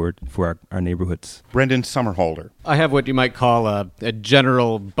moving forward for our neighborhoods. Brendan Summerhalder. I have what you might call a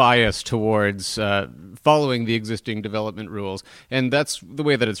general bias towards following the existing development rules, and that's the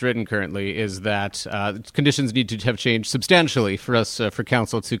way that it's written currently, is that conditions need to have changed substantially for us, for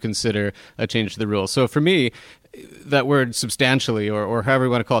council to consider a change to the rules. So for me, that word substantially, or however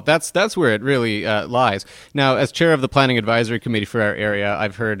you want to call it, that's where it really lies. Now, as chair of the Planning Advisory Committee for our area,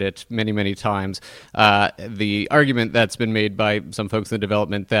 I've heard it many, many times. The argument that's been made by some folks in the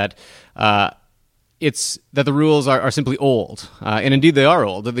development that it's that the rules are simply old, and indeed they are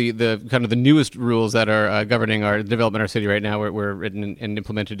old. The kind of the newest rules that are governing our development in our city right now were written and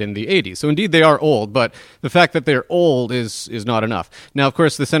implemented in the 80s. So indeed they are old, but the fact that they're old is not enough. Now, of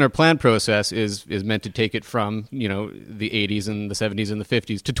course, the center plan process is meant to take it from the 80s and the 70s and the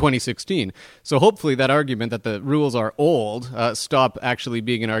 50s to 2016. So hopefully that argument that the rules are old stop actually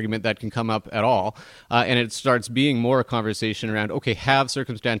being an argument that can come up at all, and it starts being more a conversation around, okay, have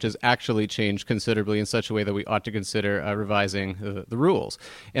circumstances actually changed considerably in such a way that we ought to consider revising the rules.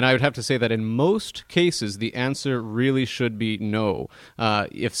 And I would have to say that in most cases, the answer really should be no.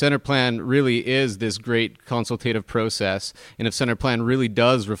 If center plan really is this great consultative process, and if center plan really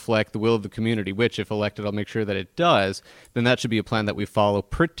does reflect the will of the community, which if elected, I'll make sure that it does, then that should be a plan that we follow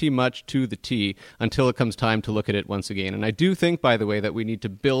pretty much to the T until it comes time to look at it once again. And I do think, by the way, that we need to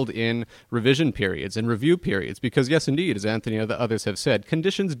build in revision periods and review periods, because yes, indeed, as Anthony and the others have said,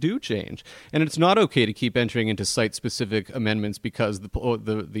 conditions do change. And it's not okay to keep entering into site-specific amendments because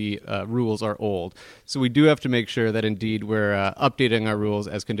the rules are old. So we do have to make sure that indeed we're updating our rules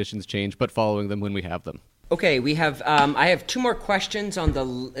as conditions change, but following them when we have them. Okay, we have. I have two more questions on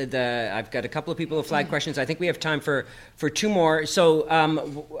the. I've got a couple of people who flagged questions. I think we have time for two more. So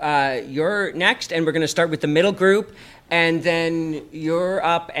you're next, and we're going to start with the middle group, and then you're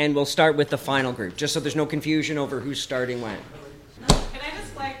up, and we'll start with the final group, just so there's no confusion over who's starting when. Can I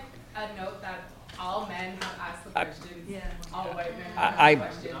just flag a note that all men have asked the question? All white men have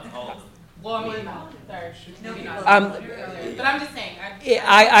asked the question. Well, I mean, sorry. But I'm just saying.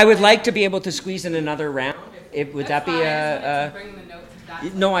 I would like to be able to squeeze in another round. Would that be a...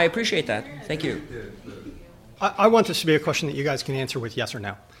 No, I appreciate that. Thank you. I want this to be a question that you guys can answer with yes or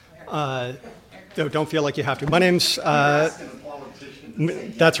no. Don't feel like you have to. My name's...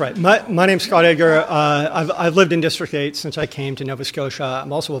 That's right. My name's Scott Edgar. I've lived in District 8 since I came to Nova Scotia.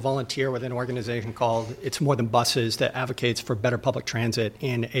 I'm also a volunteer with an organization called It's More Than Buses that advocates for better public transit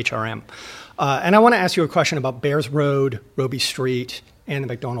in HRM. And I want to ask you a question about Bears Road, Roby Street, and the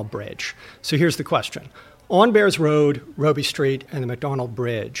McDonald Bridge. So here's the question. On Bears Road, Roby Street, and the McDonald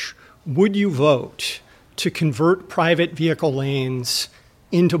Bridge, would you vote to convert private vehicle lanes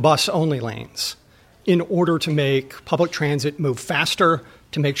into bus-only lanes in order to make public transit move faster,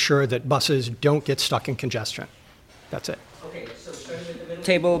 to make sure that buses don't get stuck in congestion? That's it. Okay, so starting with the middle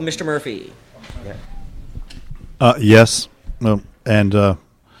table, Mr. Murphy. Yes. And the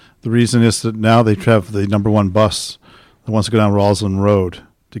reason is that now they have the number one bus that wants to go down Roslyn Road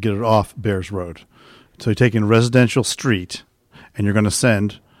to get it off Bears Road. So you're taking a residential street, and you're going to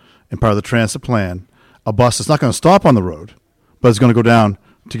send, in part of the transit plan, a bus that's not going to stop on the road, but it's going to go down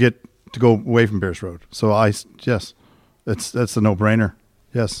to go away from Bears Road. So yes, that's a no-brainer.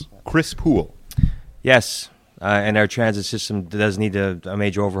 Yes. Chris Poole. Yes. And our transit system does need a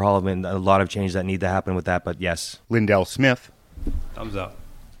major overhaul. I mean, a lot of changes that need to happen with that, but yes. Lindell Smith. Thumbs up.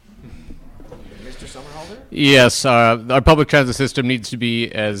 Mr. Summerhalder? Yes, our public transit system needs to be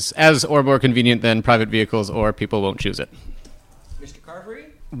as or more convenient than private vehicles, or people won't choose it. Mr. Carvery?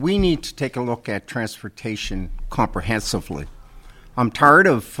 We need to take a look at transportation comprehensively. I'm tired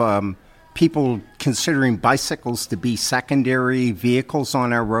of people considering bicycles to be secondary vehicles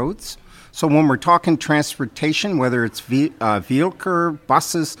on our roads. So when we're talking transportation, whether it's vehicle,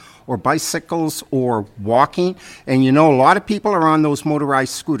 buses, or bicycles, or walking, and a lot of people are on those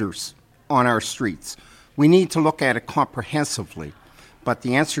motorized scooters on our streets. We need to look at it comprehensively. But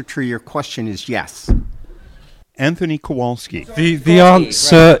the answer to your question is yes. Anthony Kowalski. The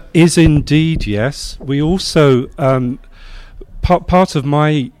answer is indeed yes. We also... Part of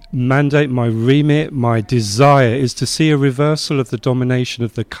my mandate, my remit, my desire is to see a reversal of the domination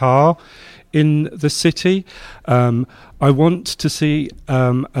of the car in the city. I want to see,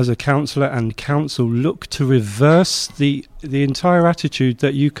 as a councillor and council, look to reverse the entire attitude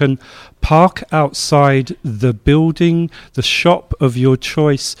that you can park outside the building, the shop of your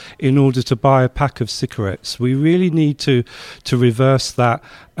choice in order to buy a pack of cigarettes. We really need to reverse that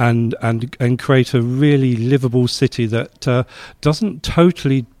and create a really livable city that doesn't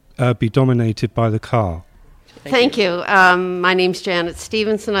totally be dominated by the car. Thank you. My name's Janet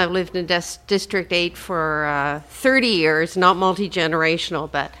Stevenson. I've lived in District 8 for 30 years, not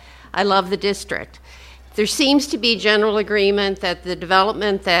multi-generational, but I love the district. There seems to be general agreement that the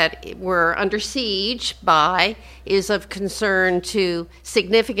development that we're under siege by is of concern to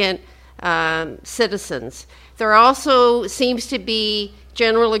significant citizens. There also seems to be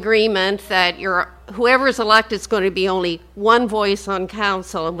general agreement that whoever is elected is going to be only one voice on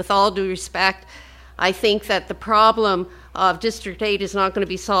council, and with all due respect, I think that the problem of District 8 is not going to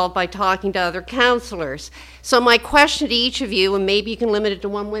be solved by talking to other councillors. So my question to each of you, and maybe you can limit it to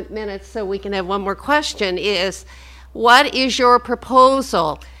 1 minute so we can have one more question, is what is your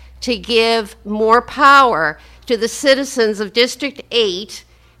proposal to give more power to the citizens of District 8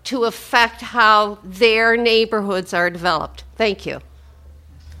 to affect how their neighborhoods are developed? Thank you.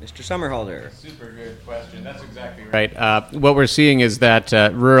 Mr. Summerhalder. Super good question. That's exactly right. What we're seeing is that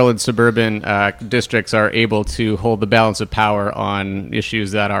rural and suburban districts are able to hold the balance of power on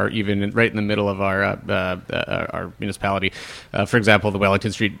issues that are even right in the middle of our municipality. For example, the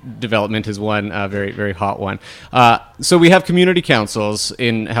Wellington Street development is one very, very hot one. So we have community councils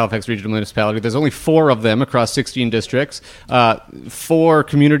in Halifax Regional Municipality. There's only 4 of them across 16 districts. 4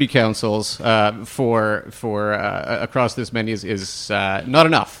 community councils for across this many is not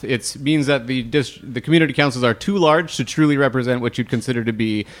enough. enough. It means that the community councils are too large to truly represent what you'd consider to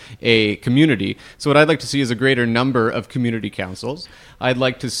be a community. So what I'd like to see is a greater number of community councils. I'd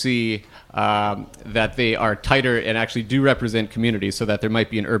like to see that they are tighter and actually do represent communities, so that there might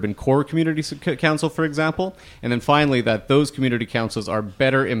be an urban core community council, for example. And then finally, that those community councils are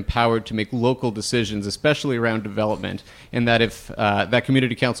better empowered to make local decisions, especially around development, and that if that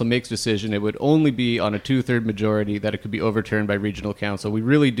community council makes a decision, it would only be on a 2/3 majority, that it could be overturned by regional council. We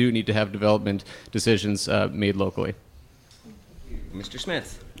really do need to have development decisions made locally. Mr.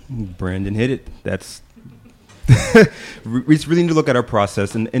 Smith. Brandon hit it. That's we really need to look at our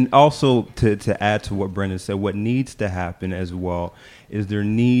process, and also to add to what Brendan said, what needs to happen as well is there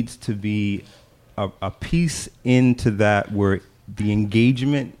needs to be a piece into that where the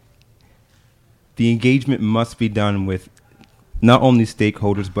engagement must be done with not only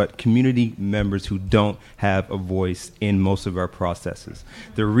stakeholders, but community members who don't have a voice in most of our processes.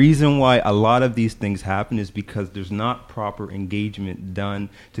 The reason why a lot of these things happen is because there's not proper engagement done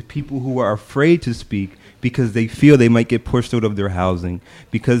to people who are afraid to speak because they feel they might get pushed out of their housing,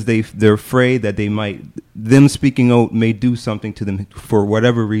 because they're afraid that them speaking out may do something to them for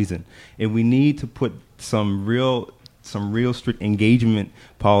whatever reason. And we need to put some real strict engagement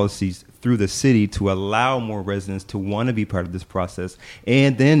policies through the city to allow more residents to want to be part of this process,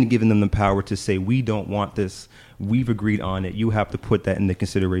 and then giving them the power to say, we don't want this, we've agreed on it, you have to put that into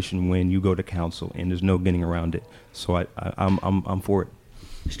consideration when you go to council, and there's no getting around it. So I'm for it.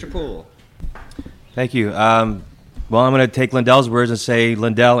 Mr. Poole. Thank you. Well, I'm going to take Lindell's words and say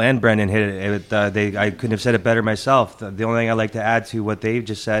Lindell and Brendan hit it. I couldn't have said it better myself. The only thing I'd like to add to what they've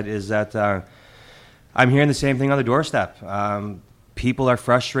just said is that I'm hearing the same thing on the doorstep. People are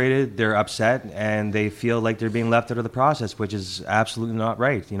frustrated, they're upset, and they feel like they're being left out of the process, which is absolutely not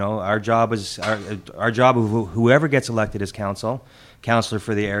right. You know, our job of whoever gets elected as councillor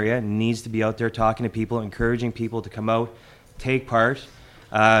for the area, needs to be out there talking to people, encouraging people to come out, take part.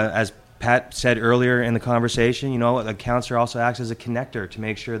 As Pat said earlier in the conversation, you know, the councillor also acts as a connector to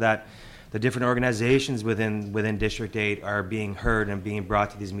make sure that the different organizations within District 8 are being heard and being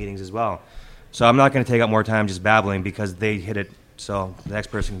brought to these meetings as well. So I'm not going to take up more time just babbling because they hit it. So the next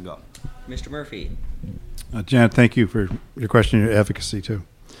person can go. Mr. Murphy. Janet, thank you for your question and your advocacy, too.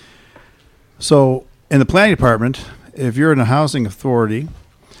 So in the planning department, if you're in a housing authority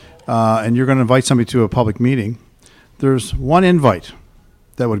and you're going to invite somebody to a public meeting, there's one invite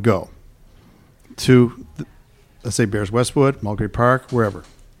that would go to, let's say, Bears Westwood, Mulgrave Park, wherever.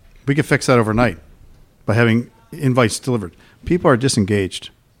 We could fix that overnight by having invites delivered. People are disengaged.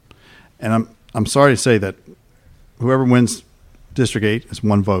 And I'm sorry to say that whoever wins District 8 is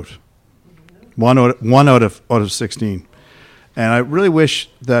one vote, one out of 16. And I really wish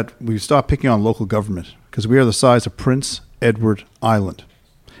that we stop picking on local government, because we are the size of Prince Edward Island.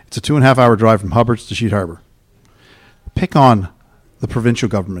 It's a 2.5-hour drive from Hubbard's to Sheet Harbor. Pick on the provincial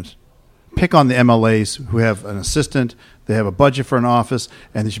government. Pick on the MLAs who have an assistant, they have a budget for an office,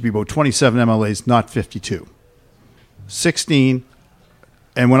 and there should be about 27 MLAs, not 52. 16.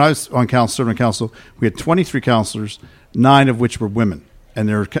 And when I was on council, serving council, we had 23 councillors, 9 of which were women, and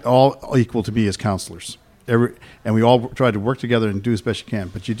they're all equal to me as councillors. And we all try to work together and do as best you can.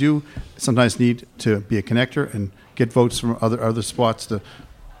 But you do sometimes need to be a connector and get votes from other spots.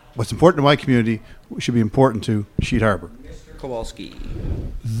 What's important to my community should be important to Sheet Harbor. Mr. Kowalski.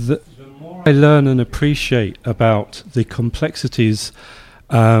 The more I learn and appreciate about the complexities,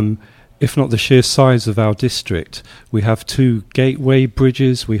 if not the sheer size of our district, we have 2 gateway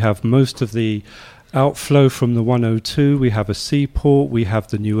bridges, we have most of the outflow from the 102, we have a seaport, we have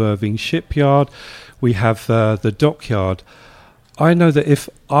the New Irving shipyard, we have the dockyard. I know that if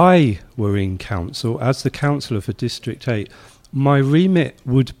I were in council, as the councillor for District 8, my remit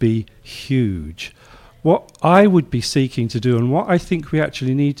would be huge. What I would be seeking to do, and what I think we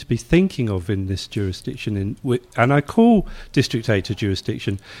actually need to be thinking of in this jurisdiction, and I call District 8 a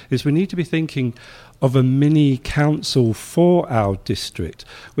jurisdiction, is we need to be thinking of a mini council for our district,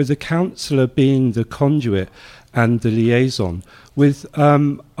 with the councillor being the conduit and the liaison. With,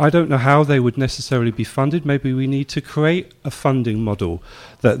 I don't know how they would necessarily be funded. Maybe we need to create a funding model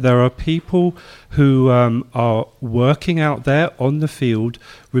that there are people who are working out there on the field,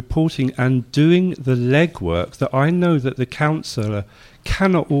 reporting and doing the legwork that I know that the councillor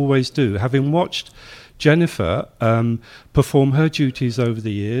cannot always do. Having watched Jennifer perform her duties over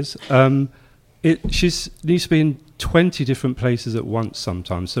the years, she needs to be in 20 different places at once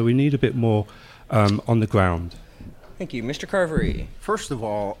sometimes, so we need a bit more on the ground. Thank you. Mr. Carvery. First of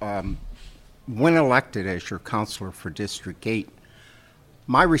all, when elected as your councillor for District 8,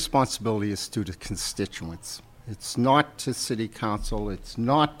 my responsibility is to the constituents. It's not to city council. It's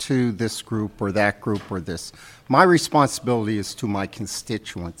not to this group or that group or this. My responsibility is to my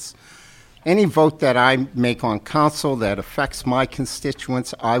constituents. Any vote that I make on council that affects my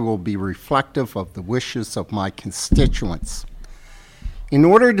constituents, I will be reflective of the wishes of my constituents. In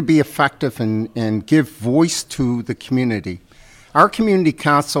order to be effective and give voice to the community, our community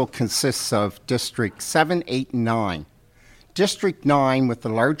council consists of District 7, 8, and 9. District 9, with a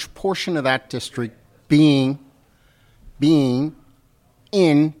large portion of that district being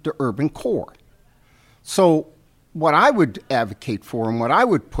in the urban core. So what I would advocate for and what I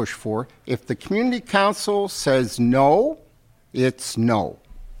would push for, if the community council says no, it's no.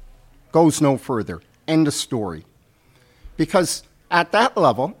 Goes no further. End of story. Because at that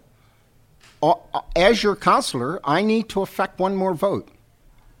level, as your councillor, I need to affect one more vote.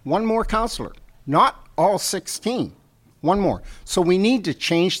 One more councillor. Not all 16. One more. So we need to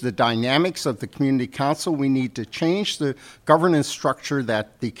change the dynamics of the community council. We need to change the governance structure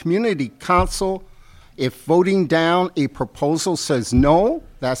that the community council, if voting down a proposal says no,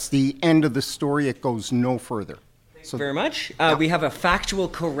 that's the end of the story. It goes no further. Thank you very much. We have a factual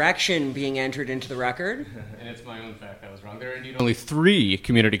correction being entered into the record. And it's my own fact that was wrong. There are indeed only 3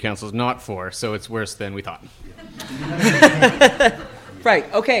 community councils, not 4, so it's worse than we thought. Right.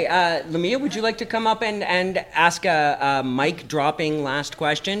 Okay. Lamia, would you like to come up and ask a mic dropping last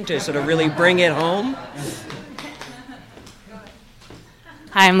question to sort of really bring it home?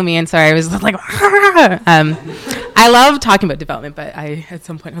 Hi, I'm Lamia, and sorry, I was like, I love talking about development, but at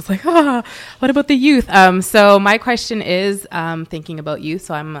some point I was like, what about the youth? So my question is thinking about youth.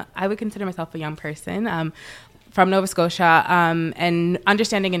 So I would consider myself a young person from Nova Scotia, and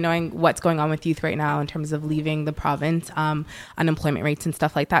understanding and knowing what's going on with youth right now in terms of leaving the province, unemployment rates and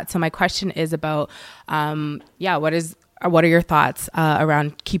stuff like that. So my question is about, what are your thoughts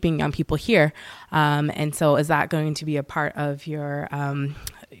around keeping young people here? And so is that going to be a part of your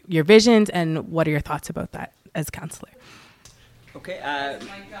visions, and what are your thoughts about that as councillor? Okay.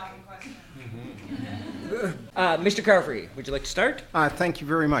 Mr. Carfrey, would you like to start? Thank you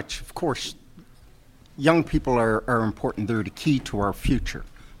very much. Of course, young people are important. They're the key to our future.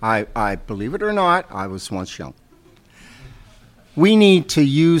 I believe it or not, I was once young. We need to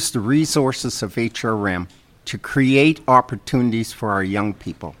use the resources of HRM to create opportunities for our young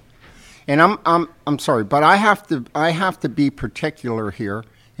people. And I'm sorry, but I have to be particular here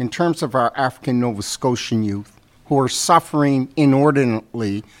in terms of our African Nova Scotian youth who are suffering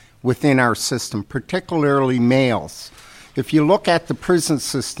inordinately within our system, particularly males. If you look at the prison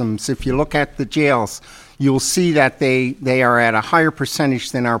systems, if you look at the jails, you'll see that they are at a higher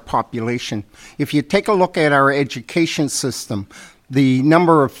percentage than our population. If you take a look at our education system, the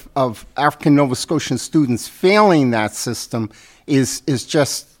number of African Nova Scotian students failing that system is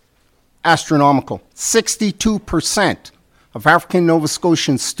just astronomical. 62% of African Nova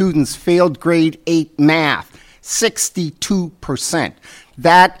Scotian students failed grade 8 math. 62%.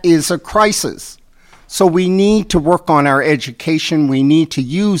 That is a crisis. So we need to work on our education. We need to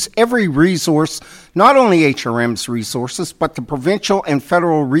use every resource, not only HRM's resources, but the provincial and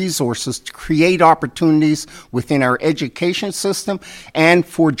federal resources to create opportunities within our education system and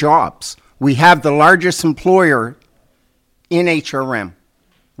for jobs. We have the largest employer in HRM.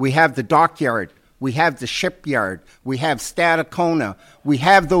 We have the dockyard. We have the shipyard. We have Stadacona. We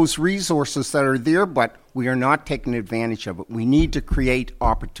have those resources that are there, but we are not taking advantage of it. We need to create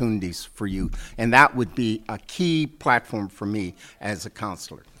opportunities for youth, and that would be a key platform for me as a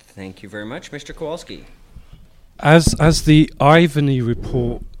councillor. Thank you very much. Mr. Kowalski. As the Ivany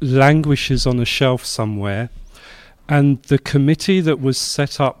report languishes on a shelf somewhere, and the committee that was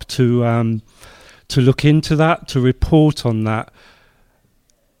set up to look into that, to report on that,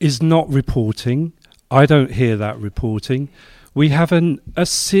 is not reporting. I don't hear that reporting. We have a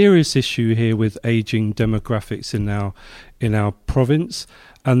serious issue here with ageing demographics in our province,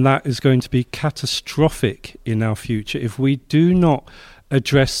 and that is going to be catastrophic in our future if we do not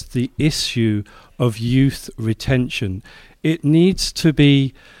address the issue of youth retention. It needs to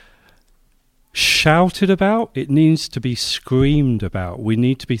be shouted about. It needs to be screamed about. We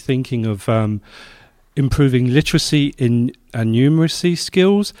need to be thinking of improving literacy and numeracy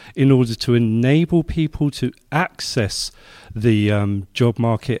skills in order to enable people to access the job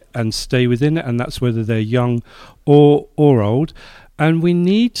market and stay within it, and that's whether they're young or old. And we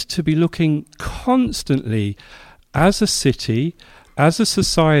need to be looking constantly as a city, as a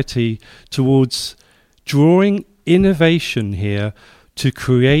society, towards drawing innovation here to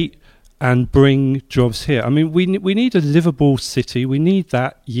create and bring jobs here. I mean, we need a livable city. We need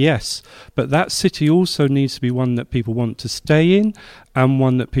that, yes. But that city also needs to be one that people want to stay in, and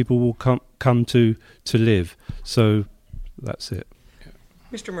one that people will come to live. So that's it.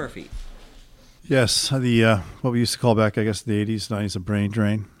 Mr. Murphy. Yes, the what we used to call back, I guess, the 80s, 90s, a brain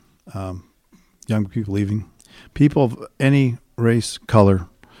drain. Young people leaving. People of any race, color,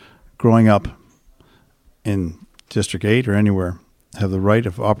 growing up in District 8 or anywhere have the right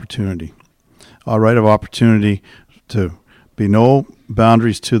of opportunity. A right of opportunity to be no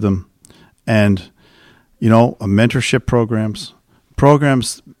boundaries to them. And, mentorship programs.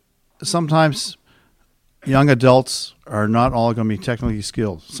 Sometimes young adults are not all going to be technically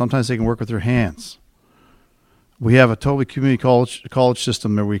skilled. Sometimes they can work with their hands. We have a totally community college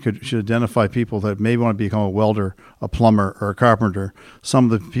system where we should identify people that maybe want to become a welder, a plumber, or a carpenter.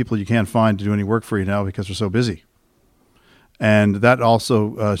 Some of the people you can't find to do any work for you now because they're so busy. And that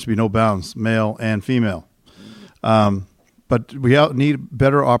also should be no bounds, male and female. But we need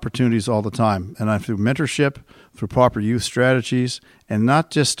better opportunities all the time. And through mentorship, through proper youth strategies, and not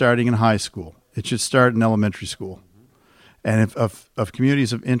just starting in high school. It should start in elementary school. And of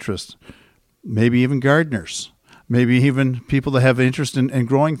communities of interest, maybe even gardeners, maybe even people that have interest in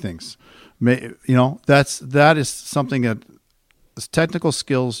growing things. That is something that is technical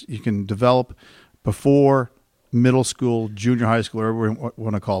skills you can develop before middle school, junior high school, whatever we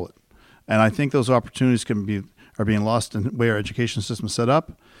want to call it. And I think those opportunities are being lost in the way our education system is set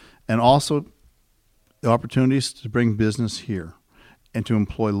up, and also the opportunities to bring business here and to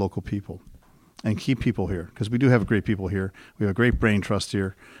employ local people and keep people here, because we do have great people here. We have a great brain trust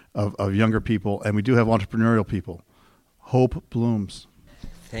here of younger people, and we do have entrepreneurial people. Hope blooms.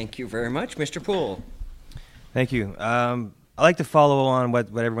 Thank you very much. Mr. Poole. Thank you. I like to follow on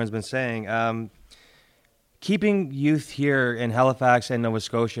what everyone's been saying. Keeping youth here in Halifax and Nova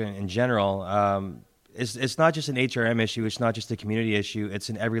Scotia in general, it's not just an HRM issue. It's not just a community issue. It's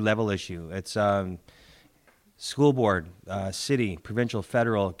an every level issue. It's school board, city, provincial,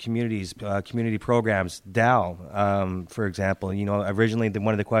 federal, communities, community programs, DAL, for example. Originally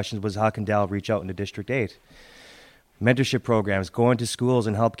one of the questions was, how can DAL reach out into District 8? Mentorship programs, go into schools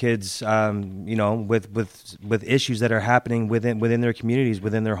and help kids, with issues that are happening within their communities,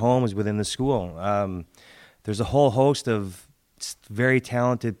 within their homes, within the school. There's a whole host of very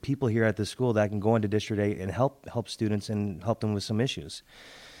talented people here at the school that can go into District 8 and help students and help them with some issues.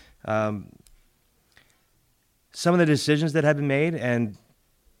 Some of the decisions that have been made, and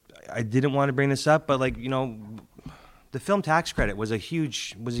I didn't want to bring this up, but the film tax credit was a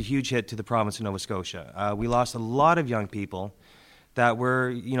huge hit to the province of Nova Scotia. We lost a lot of young people that were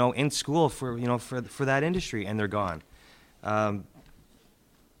in school for that industry, and they're gone.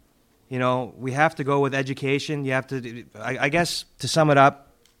 We have to go with education. You have to, I guess, to sum it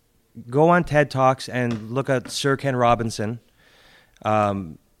up, go on TED Talks and look at Sir Ken Robinson.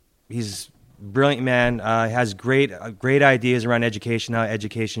 He's a brilliant man. Has great ideas around education, how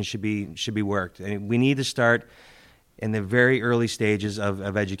education should be worked. And we need to start in the very early stages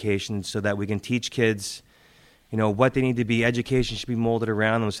of education so that we can teach kids, what they need to be. Education should be molded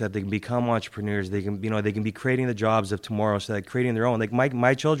around them so that they can become entrepreneurs. They can be creating the jobs of tomorrow, so that creating their own. Like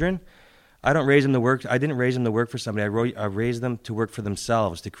my children, I didn't raise them to work for somebody. I raised them to work for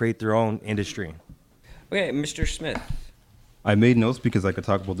themselves, to create their own industry. Okay, Mr. Smith. I made notes because I could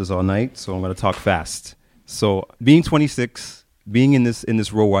talk about this all night, so I'm going to talk fast. So being 26, being in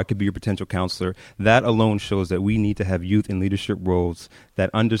this role where I could be your potential counselor, that alone shows that we need to have youth in leadership roles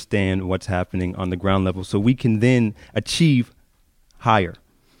that understand what's happening on the ground level so we can then achieve higher.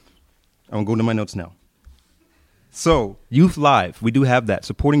 I'm going to go to my notes now. So Youth Live, we do have that.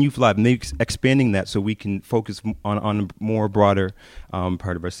 Supporting Youth Live, expanding that so we can focus on a more broader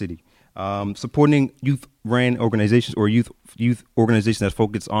part of our city. Supporting youth-ran organizations or youth organizations that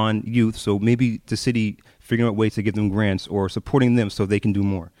focus on youth. So maybe the city figuring out ways to give them grants or supporting them so they can do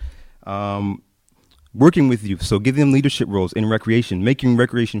more. Working with youth, so giving them leadership roles in recreation, making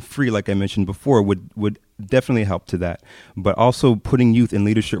recreation free, like I mentioned before, would definitely help to that. But also putting youth in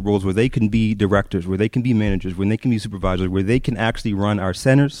leadership roles where they can be directors, where they can be managers, where they can be supervisors, where they can actually run our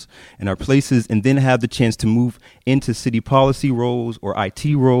centers and our places, and then have the chance to move into city policy roles or IT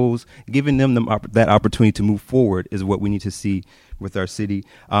roles. Giving them that opportunity to move forward is what we need to see with our city.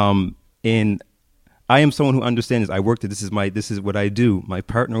 And I am someone who understands. I work. This is what I do. My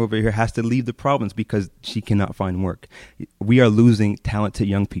partner over here has to leave the province because she cannot find work. We are losing talented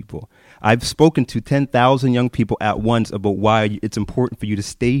young people. I've spoken to 10,000 young people at once about why it's important for you to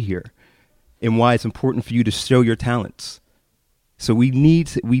stay here, and why it's important for you to show your talents. So we need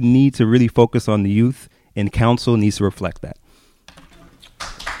to really focus on the youth, and council needs to reflect that.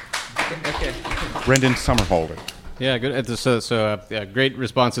 Okay. Brendan Summerhalder. Yeah, good. Great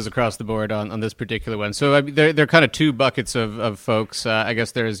responses across the board on this particular one. So there are kind of two buckets of folks. I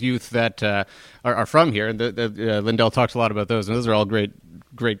guess there's youth that are from here. Lindell talks a lot about those, and those are all great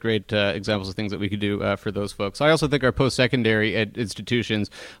examples of things that we could do for those folks. I also think our post-secondary institutions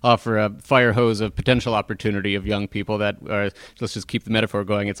offer a fire hose of potential opportunity of young people that are, let's just keep the metaphor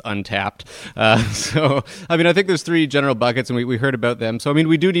going, it's untapped. I think there's three general buckets, and we heard about them. So,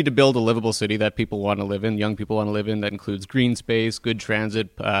 we do need to build a livable city that people want to live in, young people want to live in. That includes green space, good transit,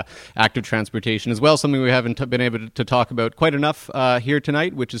 active transportation as well, something we haven't been able to talk about quite enough here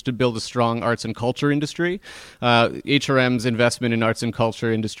tonight, which is to build a strong arts and culture industry. HRM's investment in arts and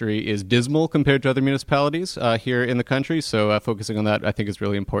culture industry is dismal compared to other municipalities here in the country, so focusing on that I think is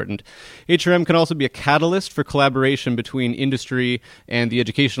really important. HRM can also be a catalyst for collaboration between industry and the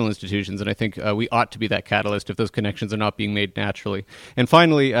educational institutions, and I think we ought to be that catalyst if those connections are not being made naturally. And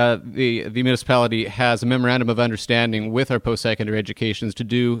finally, the municipality has a memorandum of understanding with our post-secondary educations to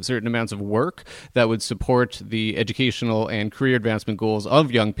do certain amounts of work that would support the educational and career advancement goals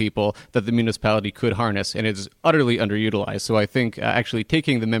of young people that the municipality could harness, and it's utterly underutilized. So I think actually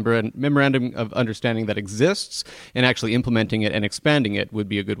taking the memorandum of understanding that exists and actually implementing it and expanding it would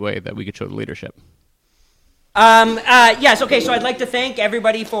be a good way that we could show the leadership. Yes, okay, so I'd like to thank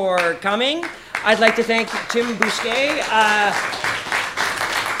everybody for coming. I'd like to thank Tim Bousquet.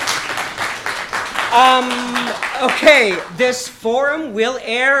 Okay, this forum will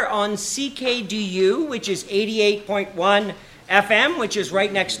air on CKDU, which is 88.1 FM, which is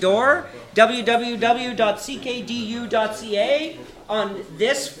right next door, www.ckdu.ca, on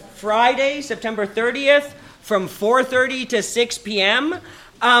this Friday, September 30th, from 4:30 to 6 p.m.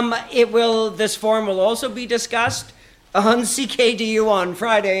 This forum will also be discussed on CKDU on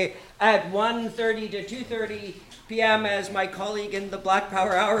Friday at 1:30 to 2:30 p.m. as my colleague in the Black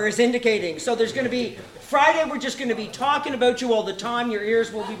Power Hour is indicating. So there's going to be Friday, we're just going to be talking about you all the time. Your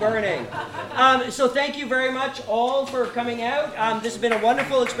ears will be burning. So thank you very much all for coming out. This has been a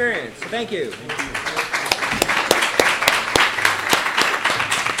wonderful experience. Thank you.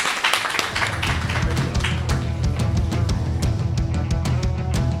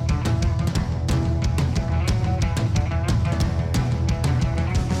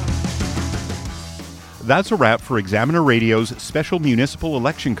 That's a wrap for Examiner Radio's special municipal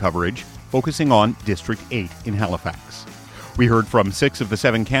election coverage focusing on District 8 in Halifax. We heard from 6 of the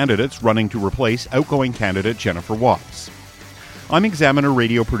 7 candidates running to replace outgoing candidate Jennifer Watts. I'm Examiner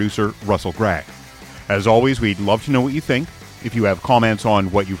Radio producer Russell Gregg. As always, we'd love to know what you think. If you have comments on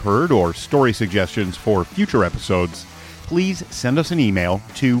what you've heard or story suggestions for future episodes, please send us an email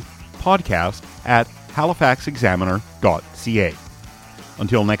to podcast@halifaxexaminer.ca.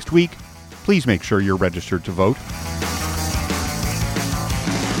 Until next week, please make sure you're registered to vote.